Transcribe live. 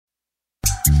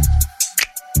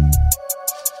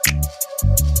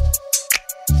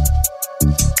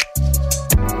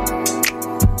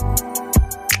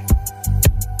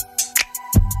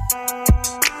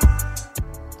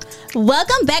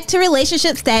Welcome back to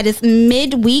Relationship Status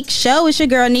Midweek Show. It's your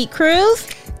girl, Neat Cruz.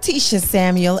 Tisha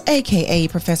Samuel, a.k.a.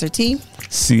 Professor T.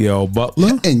 CL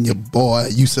Butler. And your boy,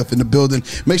 Yusuf in the building.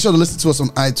 Make sure to listen to us on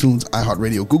iTunes,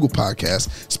 iHeartRadio, Google Podcasts,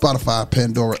 Spotify,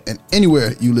 Pandora, and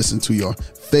anywhere you listen to your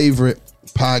favorite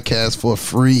podcast for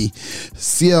free.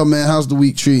 CL, man, how's the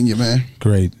week treating you, man?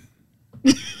 Great.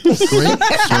 Great? It's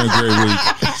been a great week.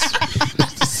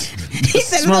 He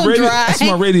said It's my, it's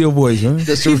my radio voice, man. He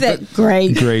said,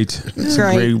 great. Great. It's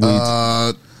a great week.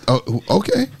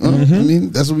 Okay. I mean,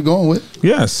 that's what we're going with.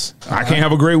 Yes. I can't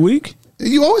have a great week?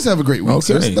 You always have a great week.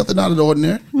 So Okay. it's nothing out of the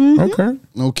ordinary. Okay.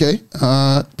 Okay.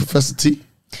 Professor T.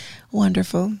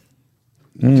 Wonderful.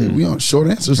 Okay, we on short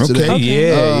answers today. Okay,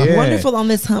 yeah. Wonderful on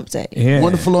this hump day. Yeah.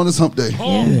 Wonderful on this hump day.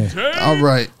 All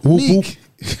right. Whoop, Meek.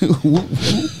 Did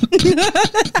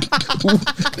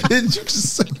you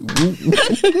just say whoop,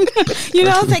 whoop? You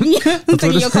know, I'm taking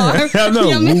your car. I know. You know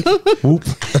what I mean? Whoop, whoop.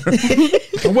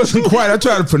 I wasn't quite. I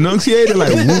tried to pronunciate it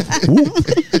like whoop, whoop.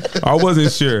 I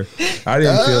wasn't sure. I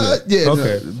didn't feel it. Yeah,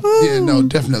 Okay. no,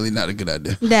 definitely not a good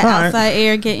idea. That All right. outside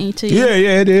air getting to you.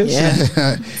 Yeah, it is.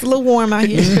 Yeah. It's a little warm out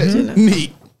here. You know.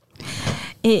 Neat.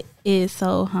 It is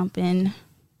so humping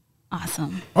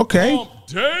awesome. Okay.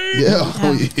 Yeah.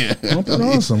 Oh, yeah. Humping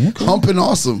awesome. Okay. Humping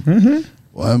awesome.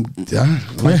 Well, I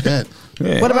like that.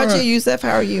 Yeah. What about you, Yusuf?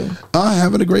 How are you?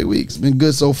 Having a great week. It's been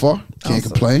good so far. Can't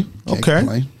complain. Can't Okay.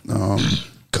 complain.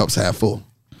 Cup's half full.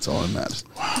 That's all that matters.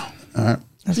 Wow. All right.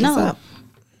 That's No. what's up.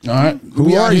 All right. Who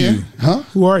We out are here. you? Huh?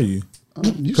 Who are you?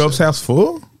 You Cups said- house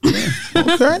full?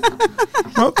 Okay.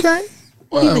 Okay.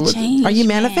 Well, You've changed. Are you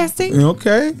manifesting?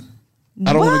 Okay.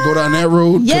 I don't want to go down that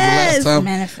road. 'Cause Yes, the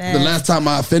manifest. last time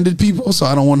I offended people, so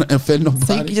I don't want to offend nobody.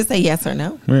 So you can just say yes or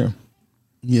no. Yeah.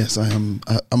 Yes, I am.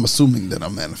 I'm assuming that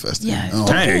I'm manifesting. Yeah.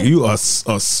 Dang, you are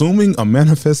assuming a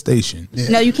manifestation.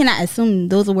 No, you cannot assume.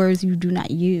 Those are words you do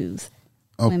not use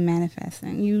Oh. when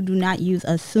manifesting. You do not use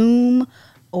assume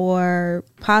or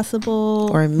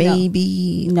possible Or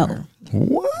maybe. No. or-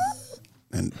 What?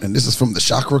 And this is from the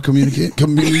chakra community.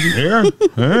 Yeah.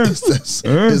 Yeah. Is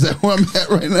that where I'm at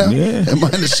right now? Yeah. Am I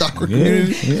in the chakra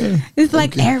community? Yeah. It's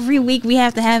like every week we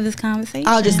have to have this conversation.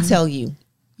 I'll just tell you,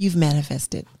 you've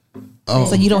manifested. Oh,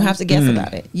 So you don't have to guess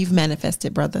about it. You've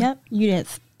manifested, brother. Yep, you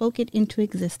just spoke it into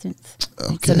existence.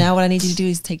 okay. So now what I need you to do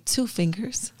is take 2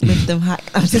 fingers, lift them high.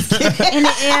 I'm just kidding. In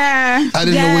the air. I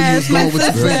didn't know where you was going with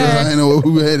the fingers. I didn't know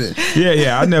who headed.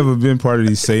 Yeah. I've never been part of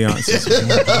these seances.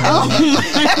 Whatever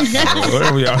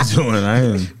y'all doing, I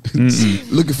am.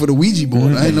 Looking for the Ouija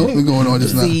board. I didn't know what was going on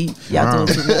just now. See, y'all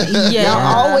doing too much. Yeah.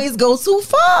 Y'all always go too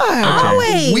far.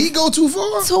 Always. We go too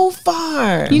far? Too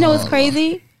far. You know what's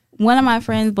crazy? One of my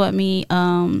friends bought me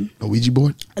A Ouija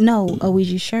board? a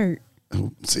Ouija shirt. Oh,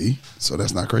 see? So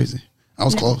that's not crazy. I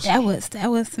was close. That was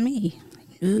to me.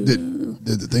 Ooh.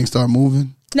 Did the thing start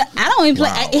moving? No, I don't even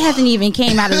play. It hasn't even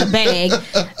came out of the bag.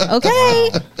 Okay.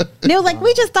 They was like,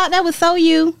 we just thought that was so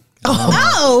you.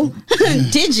 Oh.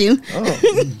 Did you?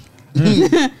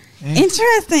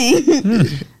 Interesting.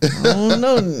 Oh,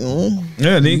 no.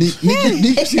 Yeah, Nick.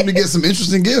 Nick seemed to get some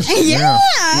interesting gifts. Yeah.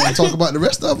 You want to talk about the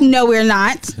rest of them? No, we're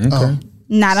not. Oh,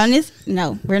 Not on this.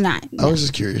 No, we're not. I was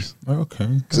just curious. Okay.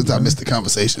 Since I missed the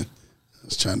conversation. I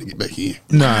was trying to get back in.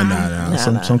 Nah.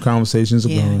 Some conversations are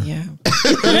Yeah, going. yeah.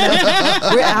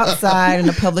 We're outside in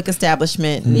a public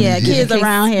establishment. Yeah, kids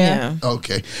around here. Yeah.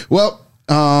 Okay. Well,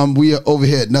 we are over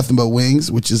here at Nothing But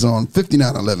Wings, which is on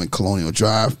 5911 Colonial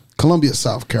Drive, Columbia,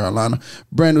 South Carolina.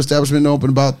 Brand new establishment, open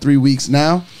about 3 weeks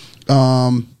now.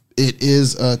 It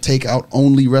is a takeout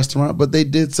only restaurant, but they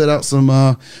did set out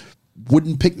some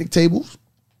wooden picnic tables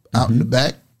out in the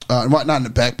back. Not in the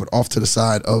back, but off to the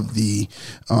side of the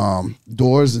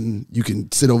doors, and you can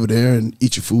sit over there and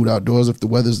eat your food outdoors if the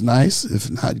weather's nice. If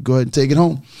not, go ahead and take it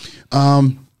home.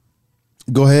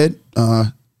 Go ahead.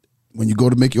 When you go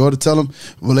to make your order, tell them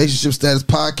Relationship Status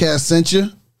Podcast sent you.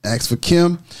 Ask for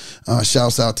Kim.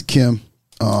 Shouts out to Kim.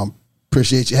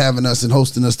 Appreciate you having us and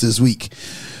hosting us this week.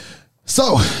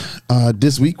 So,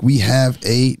 this week we have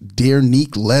a Dear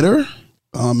Neek letter.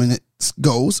 And it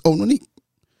goes, oh, no, Neek,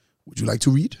 would you like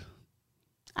to read?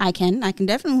 I can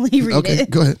definitely read Okay, it.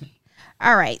 go ahead.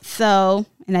 All right. So,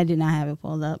 and I did not have it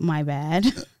pulled up. My bad.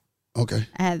 Okay.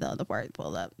 I had the other part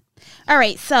pulled up. All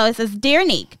right. So it says, Dear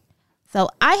Neek, so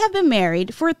I have been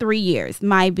married for 3 years.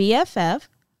 My BFF,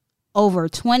 over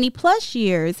 20 plus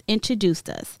years, introduced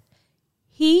us.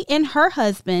 He and her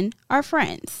husband are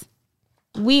friends.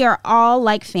 We are all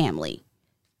like family.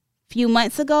 Few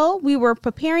months ago, we were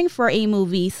preparing for a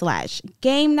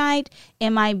movie/game night,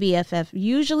 and my BFF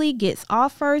usually gets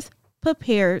off first,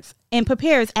 prepares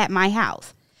at my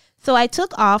house. So I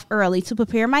took off early to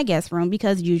prepare my guest room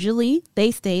because usually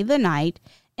they stay the night.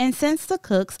 And since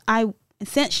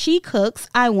she cooks,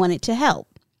 I wanted to help.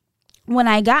 When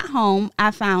I got home, I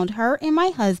found her and my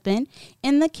husband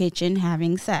in the kitchen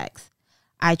having sex.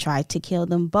 I tried to kill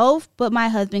them both, but my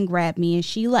husband grabbed me and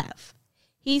she left.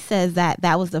 He says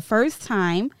that was the first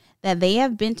time that they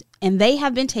have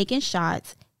been taking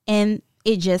shots, and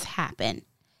it just happened.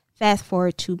 Fast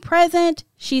forward to present,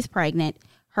 she's pregnant.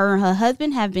 Her and her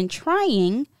husband have been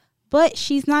trying, but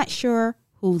she's not sure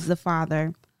who's the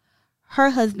father.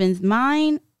 Her husband,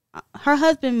 mind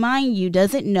you,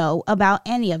 doesn't know about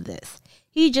any of this.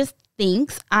 He just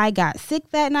thinks I got sick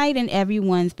that night and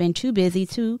everyone's been too busy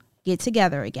to get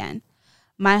together again.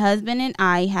 My husband and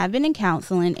I have been in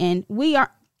counseling, and we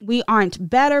aren't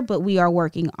better, but we are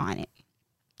working on it.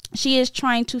 She is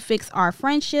trying to fix our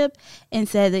friendship and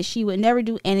said that she would never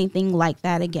do anything like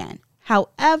that again.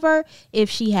 However, if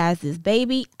she has this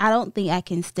baby, I don't think I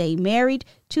can stay married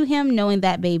to him knowing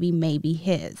that baby may be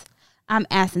his. I'm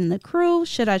asking the crew,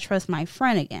 should I trust my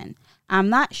friend again? I'm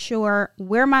not sure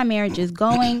where my marriage is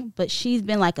going, but she's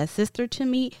been like a sister to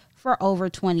me for over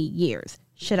 20 years.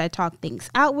 Should I talk things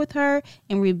out with her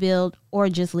and rebuild, or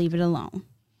just leave it alone?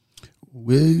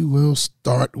 We will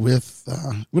start with,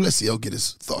 we'll let CL get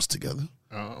his thoughts together.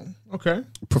 Okay.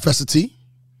 Professor T,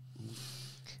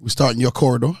 we start in your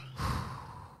corridor.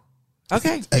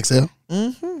 Okay. Exhale.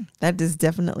 That is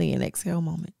definitely an exhale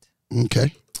moment.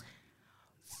 Okay.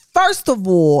 First of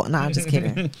all, no, I'm just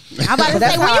kidding. I'm about to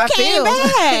That's say, when how you I came feel.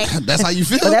 back. That's how you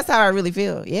feel? But that's how I really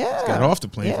feel. Yeah. Got off the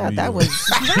plane. Yeah, from that you. was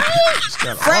Just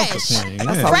got Fresh. off the plane.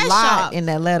 that's Yeah. a Fresh lot off. in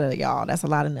that letter, y'all. That's a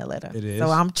lot in that letter. It is. So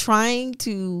I'm trying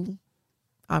to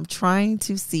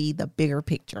see the bigger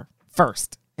picture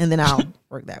first, and then I'll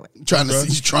work that way. Trying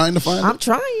to find I'm it?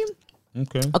 trying.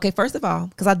 Okay. Okay, first of all,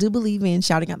 because I do believe in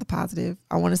shouting out the positive,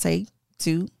 I want to say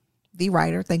to the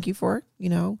writer, thank you for,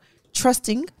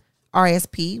 trusting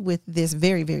RSP with this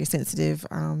very, very sensitive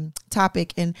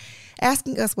topic and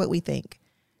asking us what we think.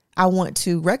 I want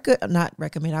to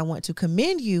I want to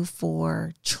commend you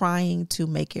for trying to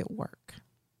make it work.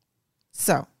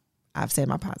 So I've said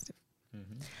my positive.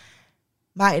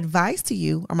 My advice to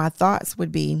you, or my thoughts,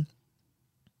 would be,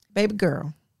 baby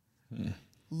girl,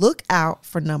 look out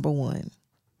for number one.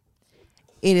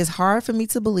 It is hard for me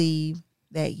to believe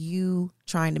that you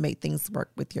trying to make things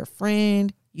work with your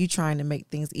friend, you trying to make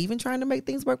things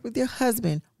work with your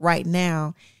husband right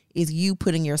now is you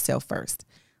putting yourself first.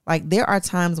 Like, there are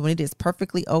times when it is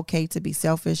perfectly okay to be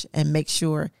selfish and make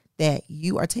sure that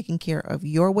you are taking care of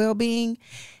your well-being.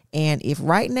 And if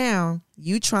right now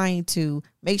you trying to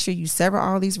make sure you sever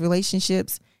all these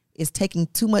relationships is taking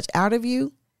too much out of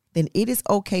you, then it is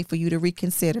okay for you to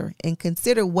reconsider and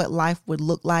consider what life would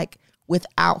look like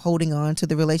without holding on to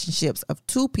the relationships of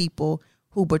two people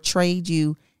who betrayed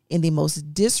you in the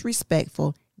most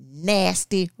disrespectful,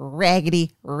 nasty,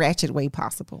 raggedy, ratchet way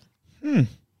possible.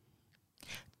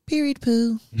 Period,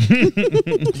 poo.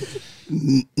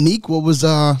 Neek, what was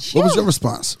your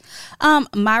response?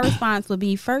 My response would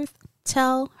be, first,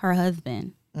 tell her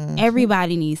husband.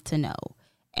 Everybody needs to know.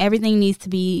 Everything needs to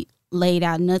be laid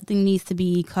out. Nothing needs to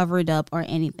be covered up or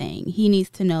anything. He needs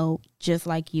to know just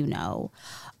like you know.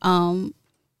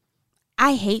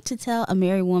 I hate to tell a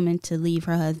married woman to leave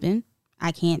her husband.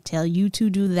 I can't tell you to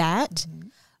do that.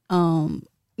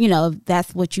 If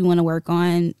that's what you want to work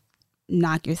on,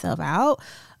 knock yourself out.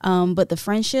 But the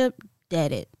friendship,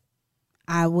 dead it.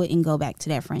 I wouldn't go back to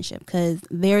that friendship because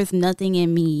there's nothing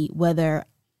in me, whether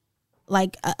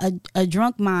like a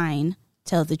drunk mind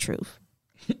tells the truth.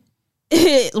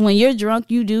 When you're drunk,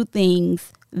 you do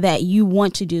things that you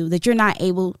want to do that you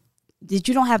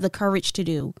don't have the courage to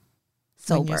do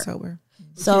sober. When you're sober.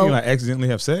 So you like accidentally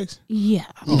have sex? Yeah.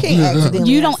 You can't accidentally.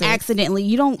 You have don't sex. accidentally,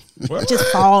 you don't just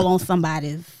fall on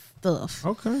somebody's stuff.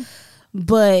 Okay.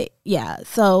 But yeah,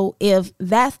 so if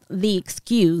that's the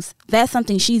excuse, that's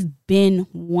something she's been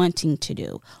wanting to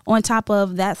do. On top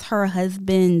of that's her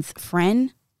husband's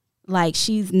friend. Like,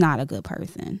 she's not a good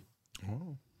person.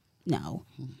 Oh. No,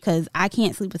 because I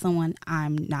can't sleep with someone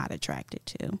I'm not attracted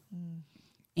to.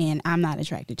 And I'm not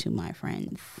attracted to my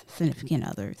friends' significant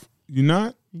others. You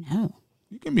not? No.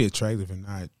 You can be attractive and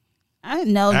not I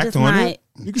know, act just on not. it.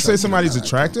 You can say somebody's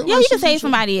attractive. Yeah, you can say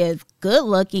somebody is good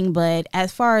looking, but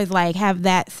as far as like have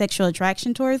that sexual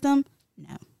attraction towards them,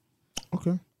 no.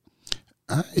 Okay.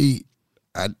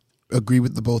 I agree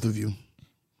with the both of you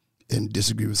and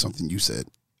disagree with something you said,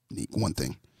 Neek. One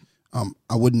thing.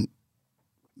 I wouldn't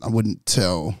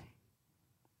tell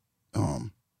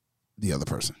the other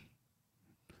person.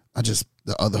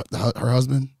 Her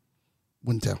husband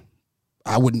wouldn't tell.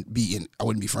 I wouldn't be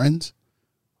friends.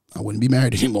 I wouldn't be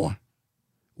married anymore.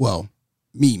 Well,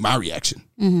 my reaction.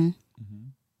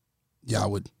 Yeah, I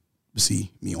would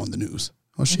see me on the news.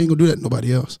 Oh, she ain't gonna do that to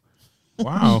nobody else.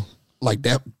 Wow. Like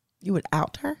that. You would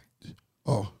out her?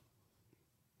 Oh,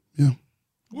 yeah.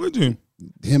 Would you?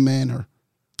 Him and her.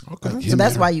 Okay. Like So him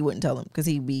that's and why her. you wouldn't tell him, because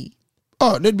he'd be.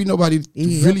 Oh, there'd be nobody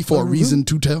Yeah. really for a reason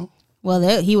to tell.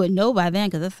 Well, he would know by then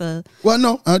because that's a Well,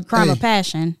 no. crime of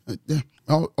passion. Yeah.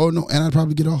 Oh, no. And I'd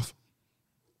probably get off.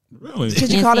 Really?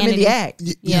 Because you caught him in the act.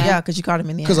 Yeah. Yeah, because you caught him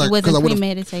in the act. Because It wasn't I would've-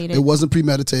 premeditated. It wasn't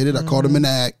premeditated. I caught him in the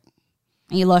act.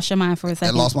 And you lost your mind for a I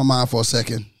second. lost my mind for a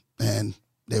second. And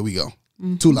there we go.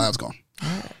 2 lives gone.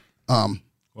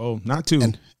 Well, not two.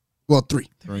 And well, 3.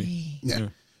 Three. Yeah.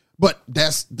 But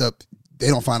they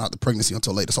don't find out the pregnancy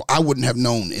until later. So I wouldn't have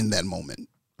known in that moment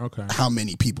Okay. how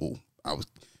many people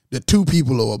the 2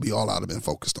 people will be all I'd have been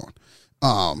focused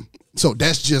on. So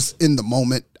that's just in the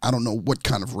moment. I don't know what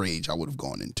kind of rage I would have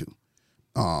gone into.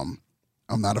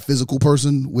 I'm not a physical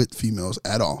person with females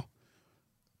at all.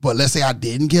 But let's say I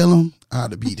didn't kill him,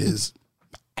 I'd have beat his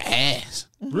ass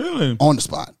Really? on the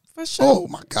spot. For sure. Oh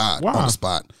my God, Wow. on the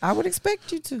spot. I would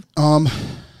expect you to.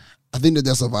 I think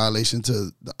that's a violation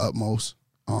to the utmost.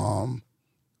 When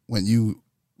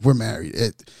we're married,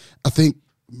 I think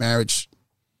marriage,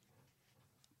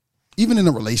 even in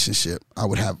a relationship, I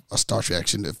would have a starch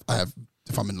reaction if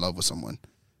I'm in love with someone.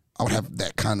 I would have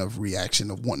that kind of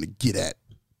reaction of wanting to get at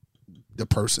the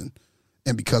person,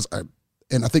 and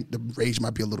I think the rage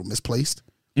might be a little misplaced.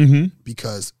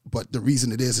 But the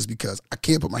reason it is because I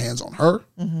can't put my hands on her,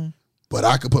 but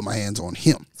I could put my hands on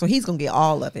him. So he's going to get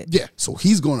all of it. Yeah, so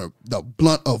he's the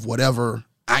blunt of whatever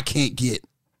I can't get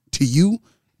to you,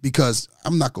 because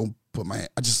I'm not gonna put my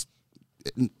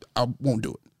I won't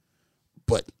do it.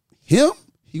 But him,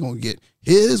 he gonna get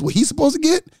what he's supposed to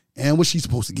get and what she's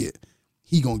supposed to get.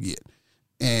 He gonna get.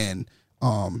 And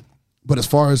but as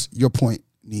far as your point,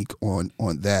 Neek, on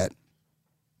that,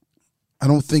 I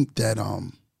don't think that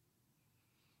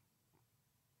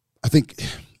I think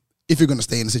if you're gonna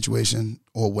stay in a situation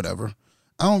or whatever,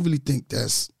 I don't really think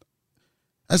that's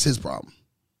his problem.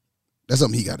 That's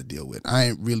something he got to deal with. I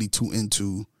ain't really too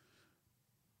into,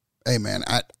 hey man,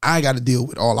 I got to deal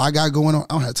with all I got going on.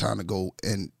 I don't have time to go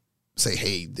and say,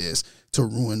 hey, this, to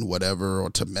ruin whatever or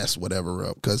to mess whatever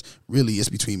up, because really it's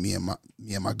between me and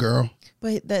my girl.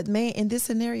 But that man, in this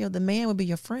scenario, the man would be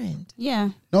your friend. Yeah.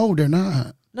 No, they're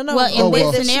not. No. Well, in the way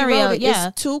this that she scenario, wrote it, yeah.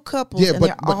 It's 2 couples and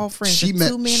they're all friends. She The met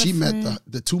 2 men are friends.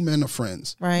 the 2 men are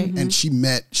friends, Right. and she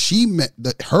met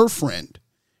her friend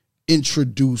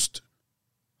introduced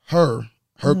her,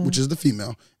 which is the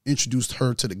female, introduced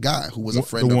her to the guy who was a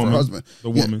friend of her husband. The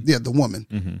woman. Yeah, the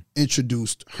woman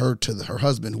introduced her to her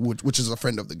husband, which is a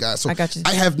friend of the guy. So I got you.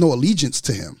 I have no allegiance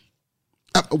to him.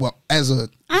 As the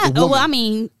woman, Well, I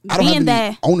mean, I don't have being any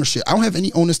that ownership. I don't have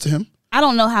any onus to him. I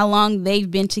don't know how long they've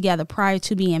been together prior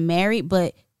to being married,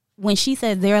 but when she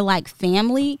said they're like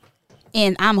family,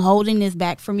 and I'm holding this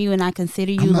back from you, and I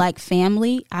consider you like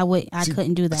family, I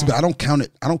couldn't do that. But I don't count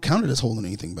it. I don't count it as holding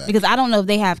anything back. Because I don't know if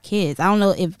they have kids. I don't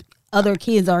know if other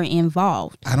kids are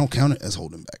involved. I don't count it as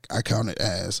holding back. I count it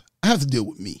as I have to deal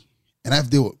with me, and I have to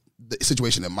deal with the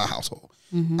situation in my household.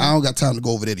 I don't got time to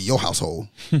go over there to your household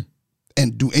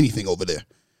and do anything over there.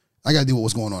 I got to deal with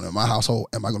what's going on in my household.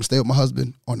 Am I going to stay with my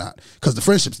husband or not? Because the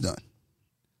friendship's done.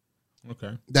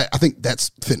 Okay. I think that's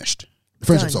finished. The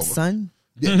friendship's over. Son.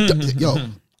 Yeah, yo,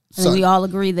 And son. we all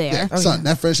agree there. Yeah, son,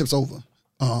 that friendship's over.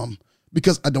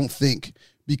 Because I don't think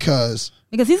Because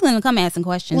he's going to come asking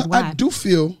questions. well, Why? I do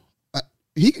feel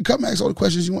he can come ask all the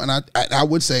questions you want, and I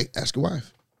would say ask your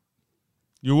wife.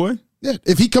 You would? Yeah,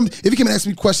 if he come and ask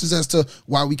me questions as to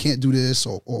why we can't do this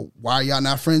or why y'all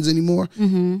not friends anymore,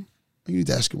 you need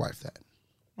to ask your wife that.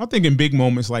 I think in big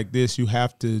moments like this, you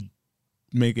have to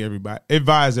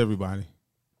advise everybody.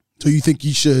 So you think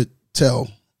you should tell?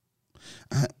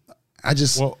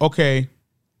 Well, okay.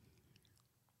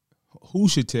 Who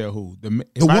should tell who?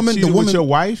 If woman- I cheated the woman- with your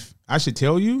wife, I should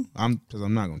tell you. Because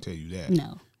I'm not going to tell you that.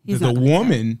 No. The He's not gonna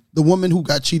woman, The woman who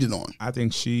got cheated on, I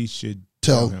think she should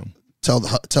tell him. tell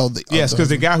the Yes, because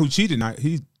the husband. guy who cheated,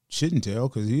 he shouldn't tell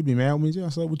because he'd be mad with me. I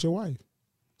slept with your wife.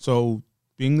 So,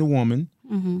 being the woman,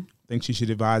 I think she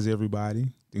should advise everybody.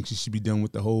 I think she should be done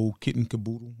with the whole kit and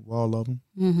caboodle of all of them.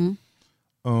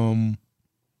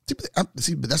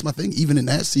 But that's my thing. Even in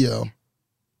that CL,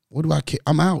 what do I care?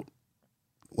 I'm out.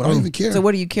 What do I even care? So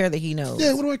what do you care that he knows?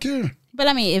 Yeah, what do I care? But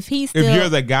I mean, if he's still, If you're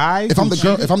the guy, If I'm who the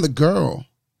girl, cheated-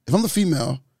 if I'm the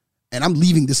female, and I'm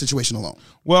leaving this situation alone.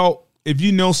 well, if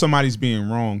you know somebody's being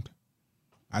wronged,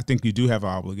 I think you do have an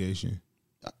obligation.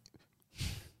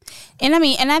 and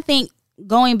I think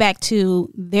going back to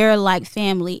their like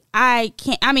family,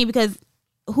 because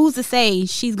who's to say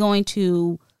she's going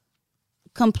to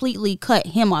completely cut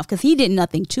him off? Because he did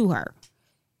nothing to her.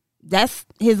 That's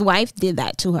his wife did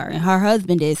that to her, and her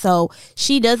husband did. So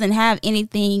she doesn't have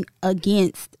anything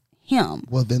against him.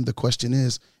 Well, then the question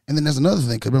is, and then there's another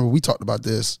thing. Because remember, we talked about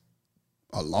this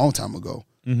a long time ago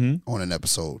on an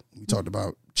episode. We talked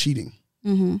about cheating.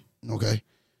 Okay.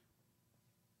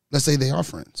 Let's say they are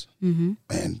friends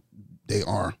and they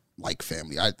are like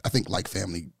family. I think like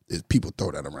family is, people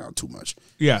throw that around too much.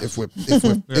 Yeah.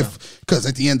 Because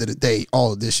at the end of the day,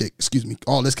 all of this shit,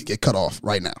 all this could get cut off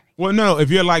right now. Well, no, if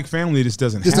you're like family, this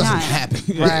doesn't This happen. doesn't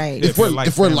happen. Right. If we're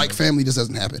like family, this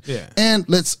doesn't happen. Yeah. And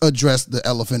let's address the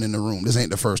elephant in the room. This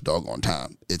ain't the first doggone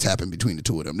time it's happened between the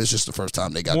two of them. This is just the first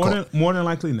time they got caught. More than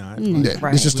likely not. Yeah,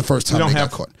 Right. it's just the first time don't they have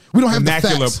got caught. We don't have the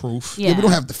vernacular facts. proof. Yeah, we Yeah.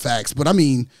 don't have the facts. But I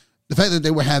mean, the fact that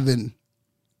they were having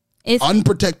It's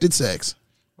unprotected sex.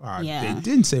 Yeah. They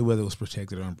didn't say whether it was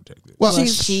protected or unprotected. Well,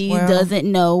 she well- doesn't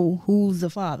know who's the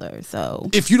father. So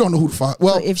if you don't know who the father,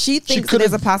 well, if she thinks could've-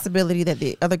 there's a possibility that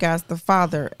the other guy's the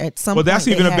father at some Well, point. that's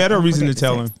they even a had better reason to unprotected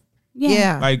tell sex. him.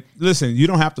 Yeah. Like, listen, you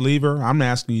don't have to leave her. I'm not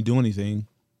asking you to do anything.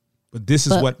 But this is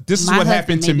But what my husband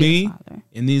happened to may be me, the father.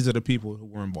 and these are the people who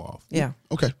were involved. Yeah.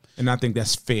 okay. And I think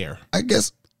that's fair.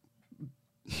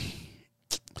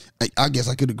 I guess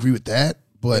I could agree with that,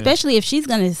 but especially if she's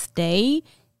gonna stay,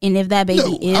 and if that baby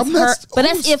No, is I'm her. not- But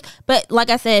that's if. But like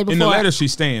I said before, In the letter,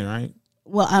 she's staying, right?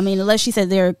 well, I mean, unless she said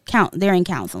they're in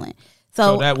counseling.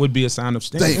 So So that would be a sign of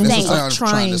staying. that's a Thanks. sign of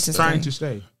Trying to stay. Trying to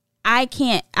stay. I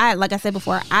can't. Like I said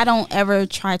before, I don't ever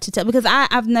try to tell because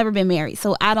I've never been married,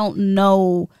 so I don't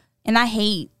know, and I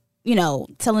hate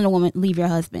telling a woman leave your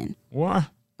husband. Why?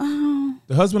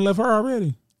 The husband left her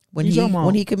already. When You he talking about-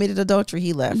 when he committed adultery,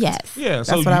 he left. Yes. Yeah, That's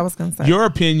so what I was gonna say. Your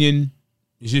opinion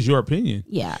is just your opinion.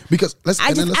 Yeah. Because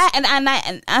I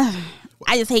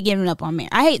just hate giving up on marriage.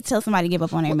 I hate to tell somebody to give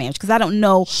up on their marriage because I don't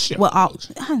know Shit. what all.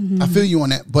 I feel you on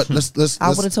that, but let's I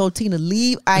would have told Tina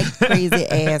leave Ike crazy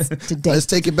ass today. let's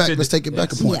take it back. Let's take it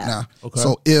back a point Yeah. now.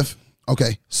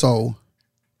 Okay. So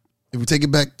if we take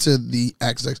it back to the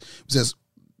act of sex, it says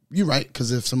you're right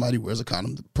because if somebody wears a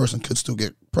condom, the person could still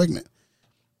get pregnant.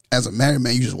 As a married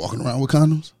man, you just walking around with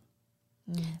condoms.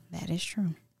 That is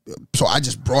true. So I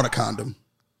just brought a condom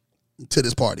to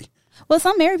this party, Well,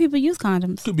 some married people use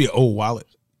condoms. Could be an old wallet.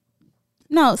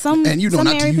 No, some and you know some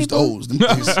not to married use people, those. Them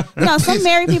things- No, some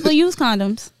married people use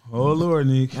condoms. Oh Lord,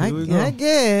 Nick. Here we go. I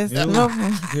guess. Yeah. No.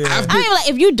 Yeah. I mean, like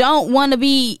if you don't want to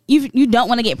be, you don't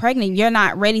want to get pregnant, you're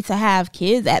not ready to have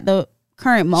kids at the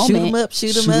current moment. Shoot him up.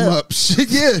 Shoot him up. Shit,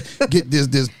 yeah. Get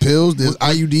there's pills, there's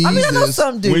IUDs. I mean, I know there's,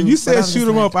 some dudes. When you but said I'm shoot just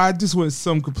him like- up, I just went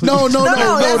some complete. no,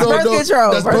 that's birth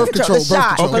control. That's Birth birth control. control. The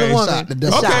shot for the woman. Shot, the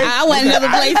The shot. Okay. I went another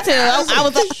place too. I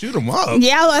was like, Shoot him up.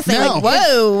 yeah, I was saying No. like,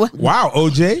 whoa. Wow,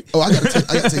 OJ. Oh, I gotta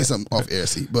tell you something off air,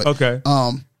 see. But Okay.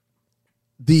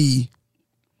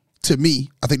 to me,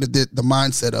 I think that the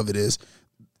mindset of it is,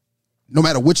 no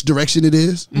matter which direction it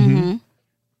is,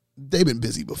 they've been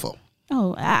busy before.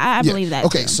 Oh, I Yeah. believe that.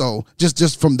 Okay, too. so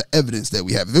just from the evidence that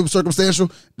we have, if it was circumstantial,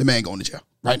 the man going to jail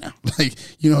right now. Like,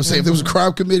 you know what I'm saying? If there was a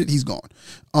crime committed, he's gone.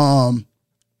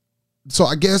 So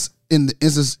I guess in the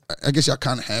instance, I guess y'all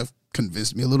kind of have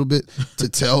convinced me a little bit to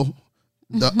tell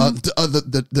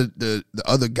the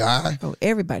other guy. Oh,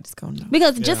 everybody's gonna know.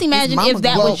 Because just imagine mama if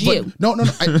that gone. was you. No.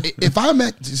 If I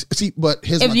met, see, but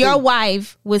here's If my your thing.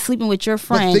 wife was sleeping with your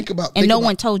friend and no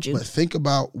one told you. But think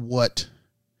about whether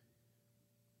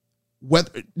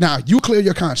now you clear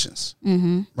your conscience,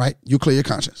 right? You clear your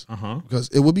conscience because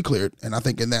it will be cleared, and I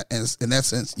think in that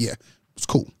sense, yeah, it's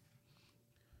cool.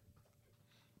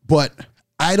 But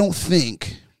I don't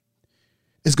think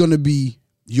it's going to be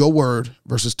your word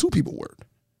versus two people word.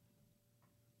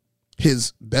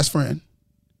 His best friend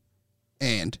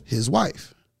and his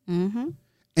wife. And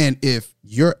if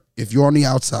you're on the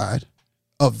outside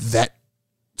of that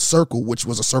circle, which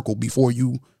was a circle before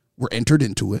you were entered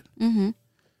into it,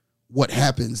 what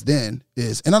happens then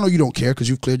is, and I know you don't care because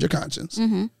you've cleared your conscience,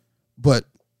 but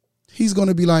he's going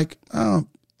to be like, oh,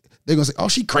 they're going to say, oh,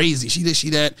 she crazy, she this,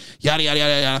 she that, yada, yada,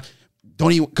 yada, yada.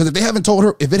 Don't even, because if they haven't told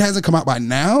her, if it hasn't come out by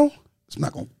now, it's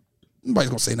not going, nobody's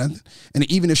going to say nothing. And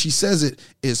even if she says it,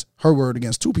 it's her word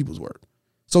against two people's word.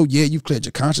 So yeah, you've cleared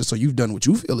your conscience, so you've done what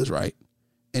you feel is right.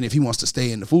 And if he wants to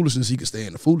stay in the foolishness, he can stay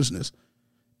in the foolishness.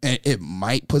 And it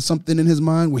might put something in his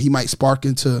mind where he might spark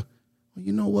into, well,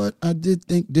 you know what? I did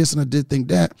think this and I did think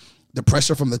that. The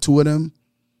pressure from the two of them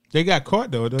They got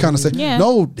caught though. kind of say, Yeah.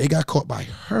 no, they got caught by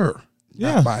her,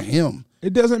 Yeah. not by him.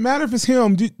 It doesn't matter if it's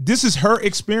him. This is her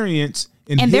experience,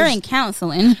 And they're in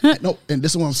counseling. No, and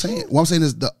this is what I'm saying. What I'm saying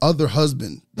is the other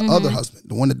husband, the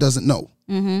one that doesn't know.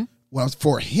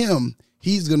 For him,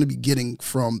 he's going to be getting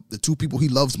from the two people he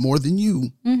loves more than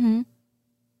you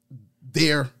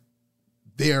their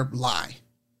lie.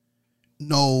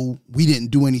 No, we didn't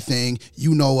do anything.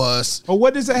 You know us. But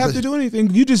what does that have to do anything?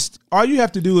 All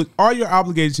you're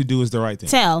obligated to do is the right thing.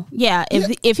 Tell. Yeah.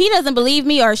 If he doesn't believe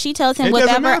me or she tells him It doesn't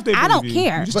whatever, matter if they I don't believe you.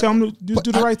 care. You just tell them to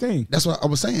do the right thing. That's what I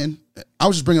was saying. I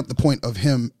was just bringing up the point of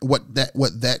him, what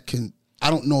that can,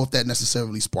 I don't know if that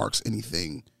necessarily sparks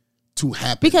anything to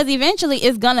happen. Because eventually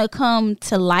it's going to come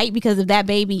to light, because if that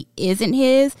baby isn't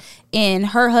his and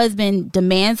her husband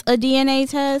demands a DNA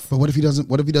test. But what if he doesn't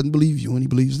believe you and he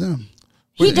believes them?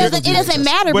 It doesn't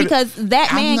matter, because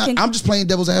that man can. I'm just playing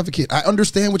devil's advocate. I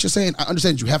understand what you're saying. I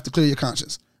understand you have to clear your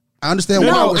conscience. I understand.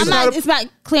 No, it's not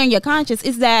clearing your conscience.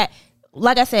 It's that,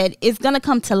 like I said, it's going to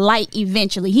come to light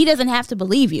eventually. He doesn't have to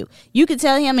believe you. You could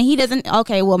tell him and he doesn't.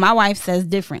 Okay, well, my wife says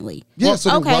differently. Yeah, well,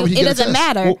 so why would he it get a doesn't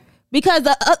test? matter, because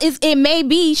it may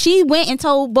be she went and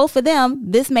told both of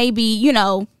them this may be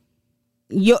your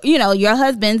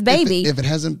husband's baby. If it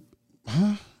hasn't,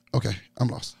 okay, I'm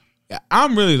lost. Yeah,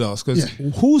 I'm really lost, because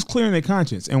who's clearing their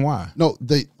conscience and why? No,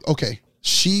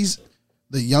 she's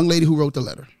the young lady who wrote the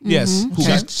letter. Yes,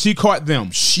 she caught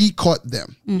them. She caught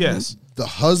them. Yes. The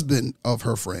husband of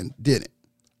her friend didn't.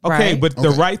 Okay, Right. but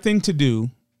the right thing to do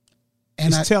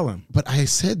is tell him. But I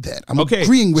said that. I'm Okay,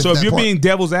 agreeing with so that if you're part. being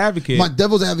devil's advocate, My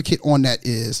devil's advocate on that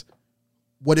is,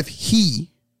 what if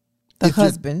the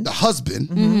husband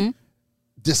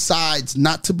decides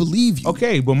not to believe you?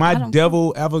 okay, but my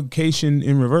devil avocation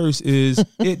in reverse is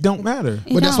it don't matter.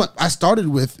 But that's what I started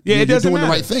with. Yeah, it you're doesn't doing matter.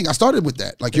 the right thing. I started with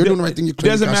that. Like, you're doing the right thing. You're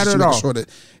clearing doesn't your conscience, matter at making all. Sure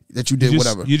that you did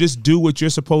whatever. You just do what you're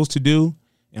supposed to do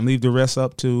and leave the rest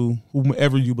up to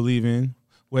whomever you believe in,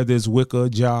 whether it's Wicca,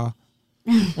 Jah,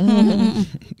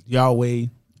 Yahweh,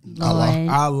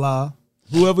 Allah,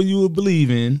 whoever you would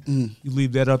believe in, you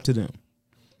leave that up to them.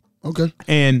 Okay.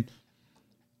 And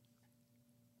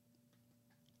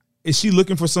is she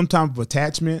looking for some type of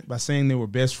attachment by saying they were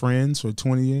best friends for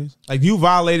 20 years? Like, you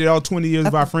violated all 20 years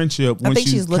of our friendship when think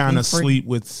you she's looking kind of for sleep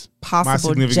with my Possible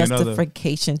significant other.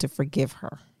 justification to forgive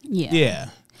her. Yeah. Yeah.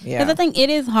 Yeah. Because I think it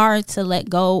is hard to let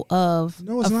go of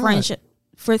No, it's a not. friendship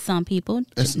for some people.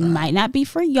 It's It not. might not be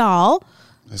for y'all,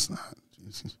 That's not.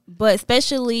 but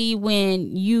especially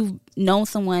when you've known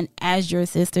someone as your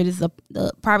sister. This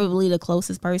is probably the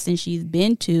closest person she's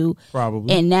been to.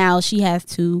 Probably. And now she has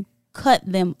to cut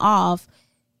them off.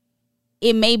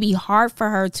 It may be hard for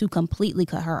her to completely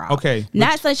cut her off. Okay.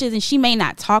 Not such as in she may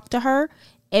not talk to her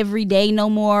every day no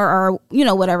more, or,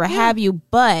 whatever have you,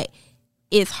 but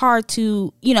it's hard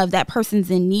to, if that person's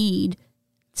in need,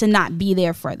 to not be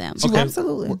there for them. Okay.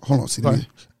 Absolutely. Hold on. See,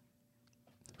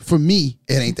 for me,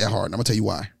 it ain't that hard. And I'm going to tell you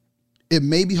why. It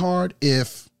may be hard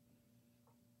if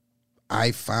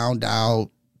I found out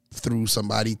through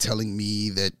somebody telling me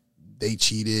that they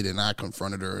cheated and I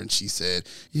confronted her and she said,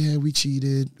 yeah, we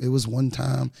cheated. It was one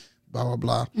time, blah, blah,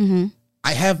 blah. Mm-hmm.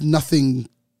 I have nothing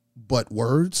but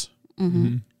words.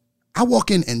 Mm-hmm. I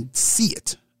walk in and see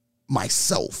it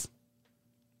myself.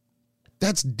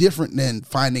 That's different than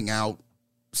finding out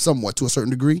somewhat to a certain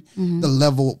degree, the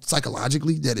level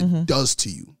psychologically that it does to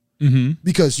you. Mm-hmm.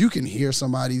 Because you can hear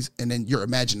somebody's and then your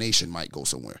imagination might go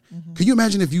somewhere. Can you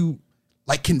imagine if you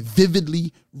can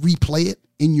vividly replay it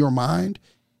in your mind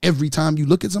every time you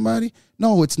look at somebody?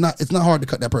 No, it's not hard to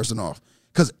cut that person off.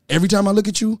 Because every time I look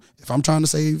at you, if I'm trying to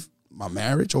save my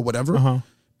marriage or whatever, and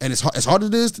as hard as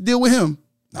it is to deal with him,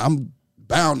 I'm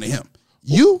bound to him.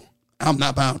 You, I'm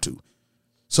not bound to.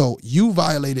 So you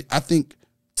violated, I think,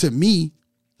 to me,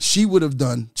 she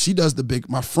does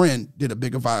my friend did a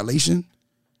bigger violation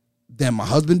than my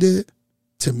husband did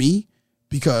to me,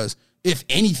 because if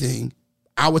anything,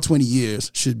 our 20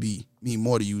 years should mean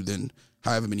more to you than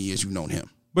however many years you've known him.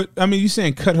 But, I mean, you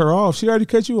saying cut her off. She already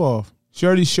cut you off. She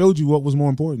already showed you what was more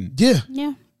important. Yeah.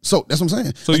 Yeah. So that's what I'm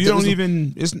saying. So you don't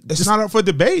even, it's not up for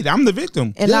debate. I'm the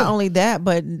victim. And not only that,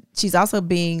 but she's also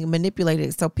being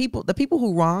manipulated. So the people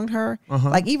who wronged her,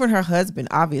 like even her husband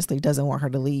obviously doesn't want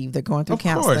her to leave. They're going through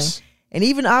counseling. Course. And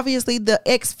even obviously the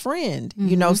ex-friend,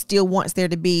 still wants there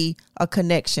to be a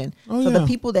connection. Oh, so yeah. the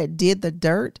people that did the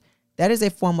dirt, that is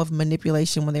a form of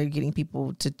manipulation when they're getting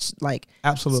people to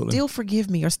Absolutely. still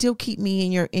forgive me or still keep me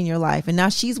in your life. And now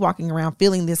she's walking around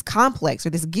feeling this complex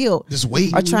or this guilt, Just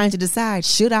waiting. or trying to decide,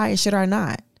 should I or should I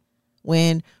not?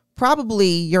 When probably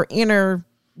your inner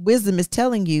wisdom is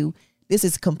telling you this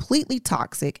is completely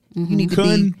toxic. You need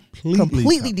to be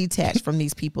completely detached from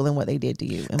these people and what they did to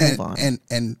you and move on.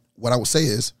 And what I would say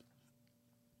is,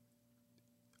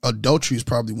 adultery is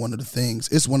probably one of the things.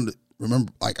 It's one of the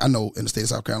remember, like I know in the state of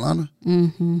South Carolina,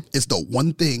 it's the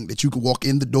one thing that you could walk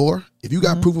in the door. If you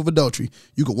got proof of adultery,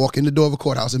 you could walk in the door of a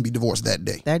courthouse and be divorced that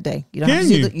day. That day. You don't have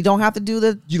to do you don't have to do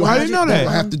the. You don't I have didn't to, know that. You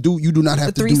don't have to do. You do not have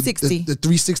The to 360. do the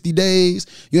 360 days.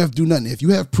 You don't have to do nothing. If you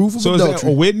have proof of So is that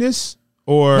adultery, a witness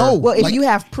or no. Well, if like, you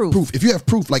have proof. if you have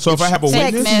proof, like So if I have a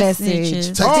Text witness, message,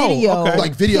 Text- Oh, video, okay.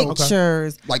 Like video.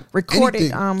 pictures, Like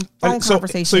recorded anything. phone so,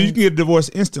 conversations. so you can get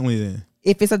divorced instantly then.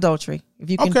 if it's adultery, if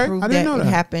you can Okay, prove I didn't that know it that.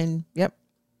 happened. Yep.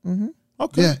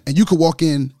 Okay. Yeah, and you could walk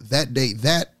in that day,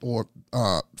 that or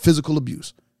physical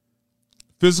abuse.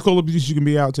 Physical abuse, you can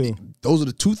be out too. Those are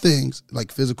the two things,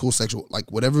 like physical, sexual,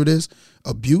 like whatever it is.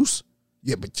 Abuse,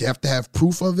 yeah, but you have to have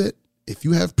proof of it. If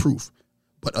you have proof,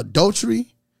 but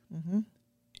adultery,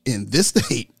 in this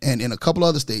state and in a couple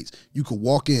other states, you could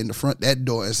walk in the front that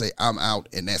door and say, "I'm out,"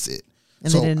 and that's it.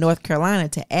 And So then in North Carolina,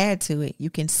 to add to it, you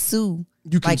can sue.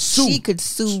 You can like sue. She could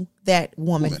sue that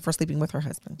woman for sleeping with her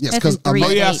husband. yes, That's because in three Oh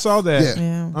yeah, I states. saw that.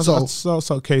 Yeah. I So-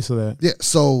 saw a case of that. yeah.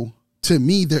 So to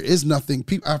me, there is nothing.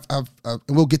 People, and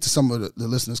we'll get to some of the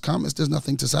listeners' comments. There's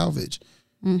nothing to salvage.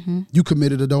 You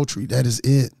committed adultery. That is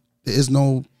it. There is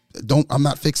no. I'm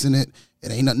not fixing it.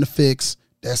 It ain't nothing to fix.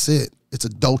 That's it. It's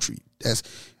adultery. That's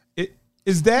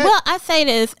Is that Well, I say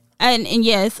this, and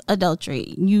yes,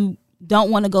 adultery. You don't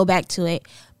want to go back to it,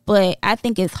 but I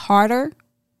think it's harder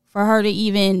for her to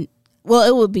even. Well,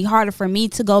 it would be harder for me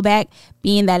to go back,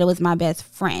 being that it was my best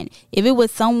friend. If it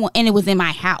was someone, and it was in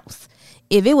my house.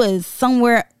 If it was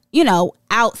somewhere,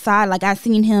 outside, like I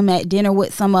seen him at dinner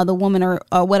with some other woman or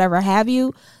whatever have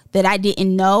you, that I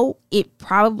didn't know, it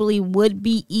probably would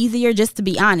be easier, just to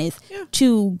be honest,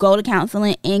 to go to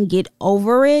counseling and get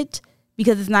over it,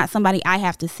 because it's not somebody I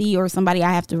have to see or somebody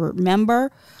I have to remember,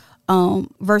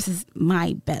 versus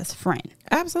my best friend.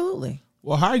 Absolutely.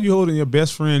 well? How are you holding your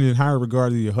best friend in higher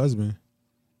regard than your husband?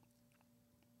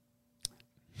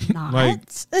 Not.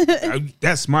 Like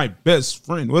that's my best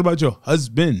friend. What about your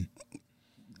husband?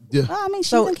 yeah. Well, I mean, she's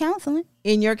So- in counseling.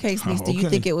 In your case, niece, do you okay.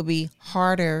 think it would be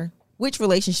harder? Which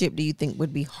relationship do you think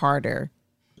would be harder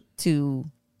to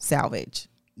salvage?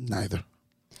 Neither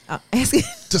Asking,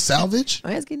 to salvage.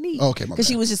 I'm asking Niece. Okay, my Because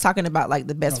she bad. was just talking about like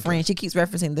the best friend. She keeps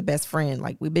referencing the best friend.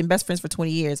 Like we've been best friends for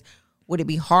 20 years. Would it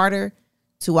be harder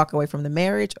to walk away from the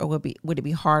marriage, or would it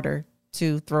be harder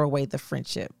to throw away the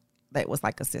friendship that was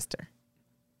like a sister?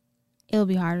 It'll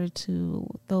be harder to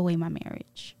throw away my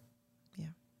marriage.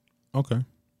 Okay,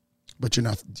 But you're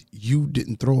not. You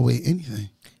didn't throw away anything.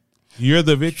 you're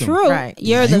the victim. True, Right.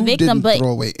 you're the You victim, didn't but throw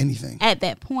away anything. at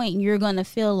that point, you're gonna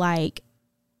feel like.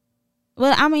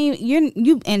 Well, I mean,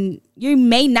 you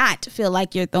may not feel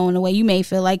like you're throwing away. You may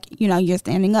feel like you're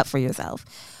standing up for yourself,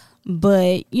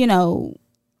 but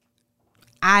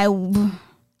I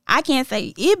can't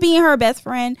say it being her best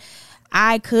friend.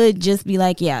 I could just be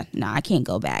like, yeah, no, I can't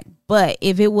go back. But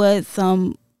if it was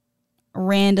some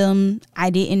random I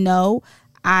didn't know,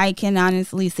 I can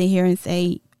honestly sit here and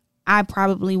say I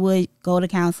probably would go to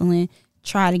counseling,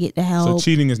 try to get the So help.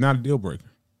 cheating is not a deal breaker.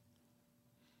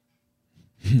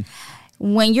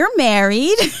 When you're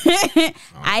married,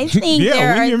 I think Yeah, there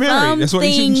when are you're married, some that's why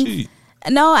you things. shouldn't cheat.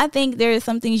 No, I think there are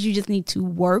some things you just need to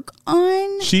work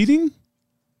on. Cheating?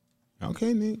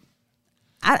 Okay, Nick.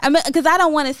 I mean, because I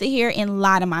don't want to sit here and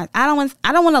lie to my. I don't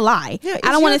want to lie. Yeah, it's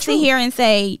I don't want your to sit truth. here and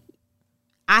say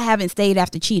I haven't stayed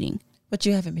after cheating. But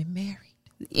you haven't been married.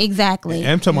 Exactly.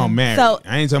 I'm talking about married. So-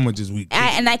 I ain't talking about just weak.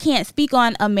 And I can't speak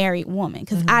on a married woman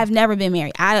because I've never been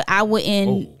married. I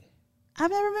wouldn't. Oh. I've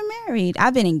never been married.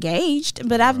 I've been engaged,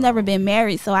 but I've never been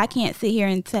married. So I can't sit here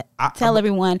and tell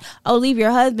everyone, "Oh, leave your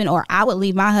husband," or I would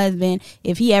leave my husband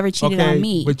if he ever cheated Okay, on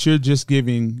me. but you're just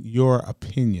giving your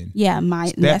opinion. Yeah,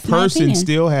 That that's my person opinion.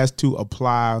 still has to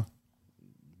apply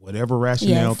whatever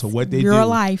rationale Yes, to what they your do.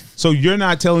 life. So you're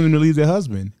not telling them to leave their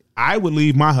husband. I would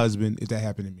leave my husband if that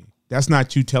happened to me. That's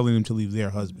not you telling them to leave their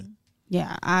husband.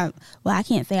 Yeah, I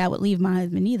can't say I would leave my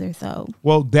husband either. So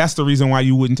Well, that's the reason why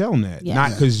you wouldn't tell them that. Yeah.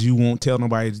 Not because you won't tell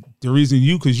nobody. The reason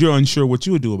because you're unsure what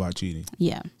you would do about cheating.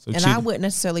 yeah, So And I wouldn't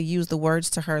necessarily use the words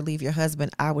to her, leave your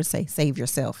husband. I would say, save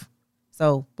yourself.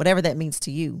 So whatever that means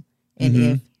to you. And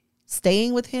if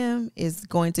staying with him is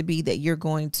going to be that you're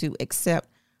going to accept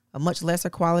a much lesser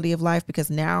quality of life, because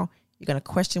now you're going to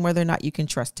question whether or not you can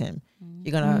trust him.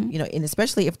 You're going to, and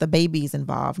especially if the baby is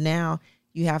involved, now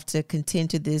you have to contend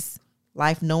to this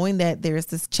life knowing that there's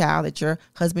this child that your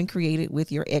husband created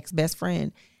with your ex-best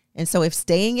friend. And so if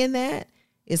staying in that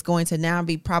is going to now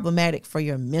be problematic for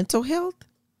your mental health,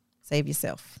 save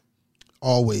yourself.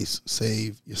 Always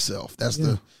save yourself. I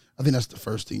think that's the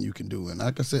first thing you can do. And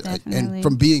like I said, Definitely. and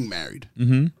from being married,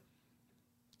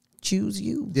 Choose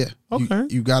you. yeah, Okay.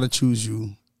 you got to choose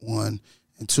you one.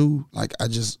 And two, like I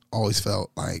just always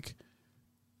felt like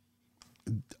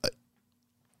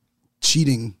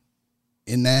cheating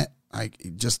in that, like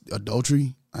just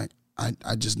adultery, like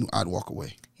I just knew I'd walk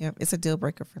away. Yeah, it's a deal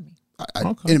breaker for me.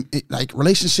 Okay. Like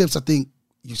relationships, I think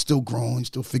you're still growing,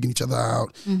 still figuring each other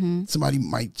out. Somebody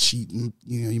might cheat, and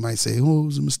you might say, "Oh, it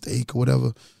was a mistake" or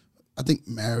whatever. I think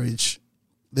marriage,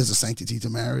 there's a sanctity to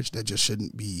marriage that just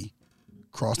shouldn't be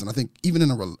crossed. And I think even in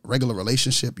a regular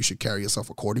relationship, you should carry yourself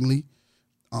accordingly.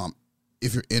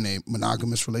 If you're in a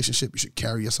monogamous relationship, you should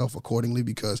carry yourself accordingly,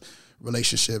 because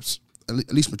relationships,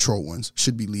 at least mature ones,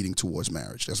 should be leading towards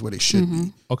marriage. That's where they should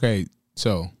be. Okay,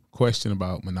 so question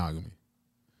about monogamy.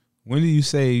 When do you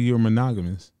say you're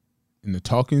monogamous? In the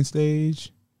talking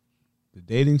stage, the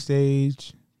dating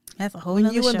stage, That's a whole When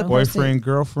nother you and the show. boyfriend,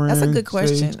 girlfriend? That's a good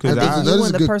question. Stage? 'Cause I think that you is and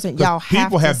a the good- person, 'cause y'all have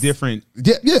people to, have different.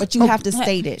 Yeah. but you have to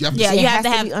state it. You have to Yeah, say you it have has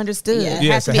to to be have understood. Yeah, it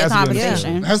Yes, has to it be a has to be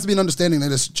conversation. It has to be an understanding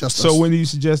that it's just So us. when do you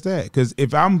suggest that? Because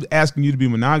if I'm asking you to be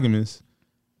monogamous,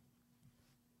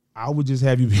 I would just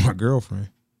have you be my girlfriend.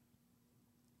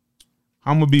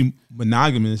 I'm gonna be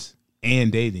monogamous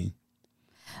and dating.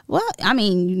 Well, I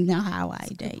mean, you know how I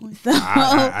date. So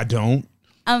I don't.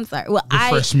 I'm sorry. Well,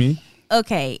 Refresh me.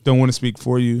 okay. Don't want to speak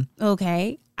for you.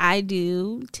 Okay, I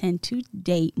do tend to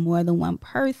date more than one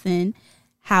person.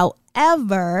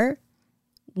 However,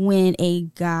 when a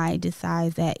guy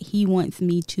decides that he wants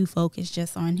me to focus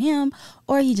just on him,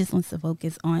 or he just wants to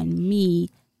focus on me,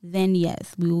 then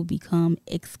yes, we will become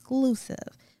exclusive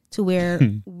to where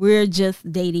we're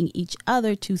just dating each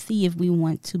other to see if we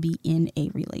want to be in a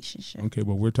relationship. Okay,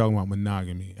 but we're talking about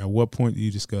monogamy. At what point do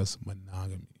you discuss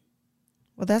monogamy?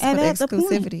 Well, that's And what at the point.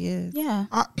 exclusivity is. Yeah.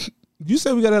 You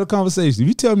said we got to have a conversation. If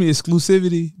you tell me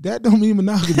exclusivity, that don't mean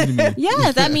monogamy to me.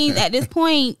 Yes, that means at this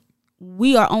point,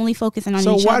 we are only focusing on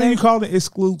So each why other. do you call it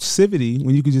exclusivity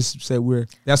when you could just say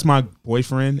that's my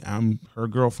boyfriend, I'm her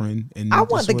girlfriend, and I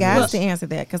that's want the what it guys is? to answer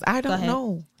that because I don't ahead.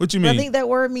 know. What you I mean? think that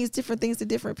word means different things to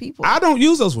different people. I don't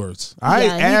use those words.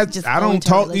 Yeah, you just I go don't into a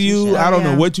talk to you. relationship. I don't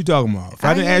Yeah. know what you're talking about. If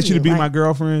I I didn't hear ask you to you, be like- my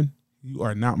girlfriend, you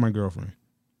are not my girlfriend.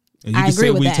 And you I can agree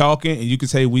say with we that. talking, and you can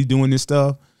say we doing this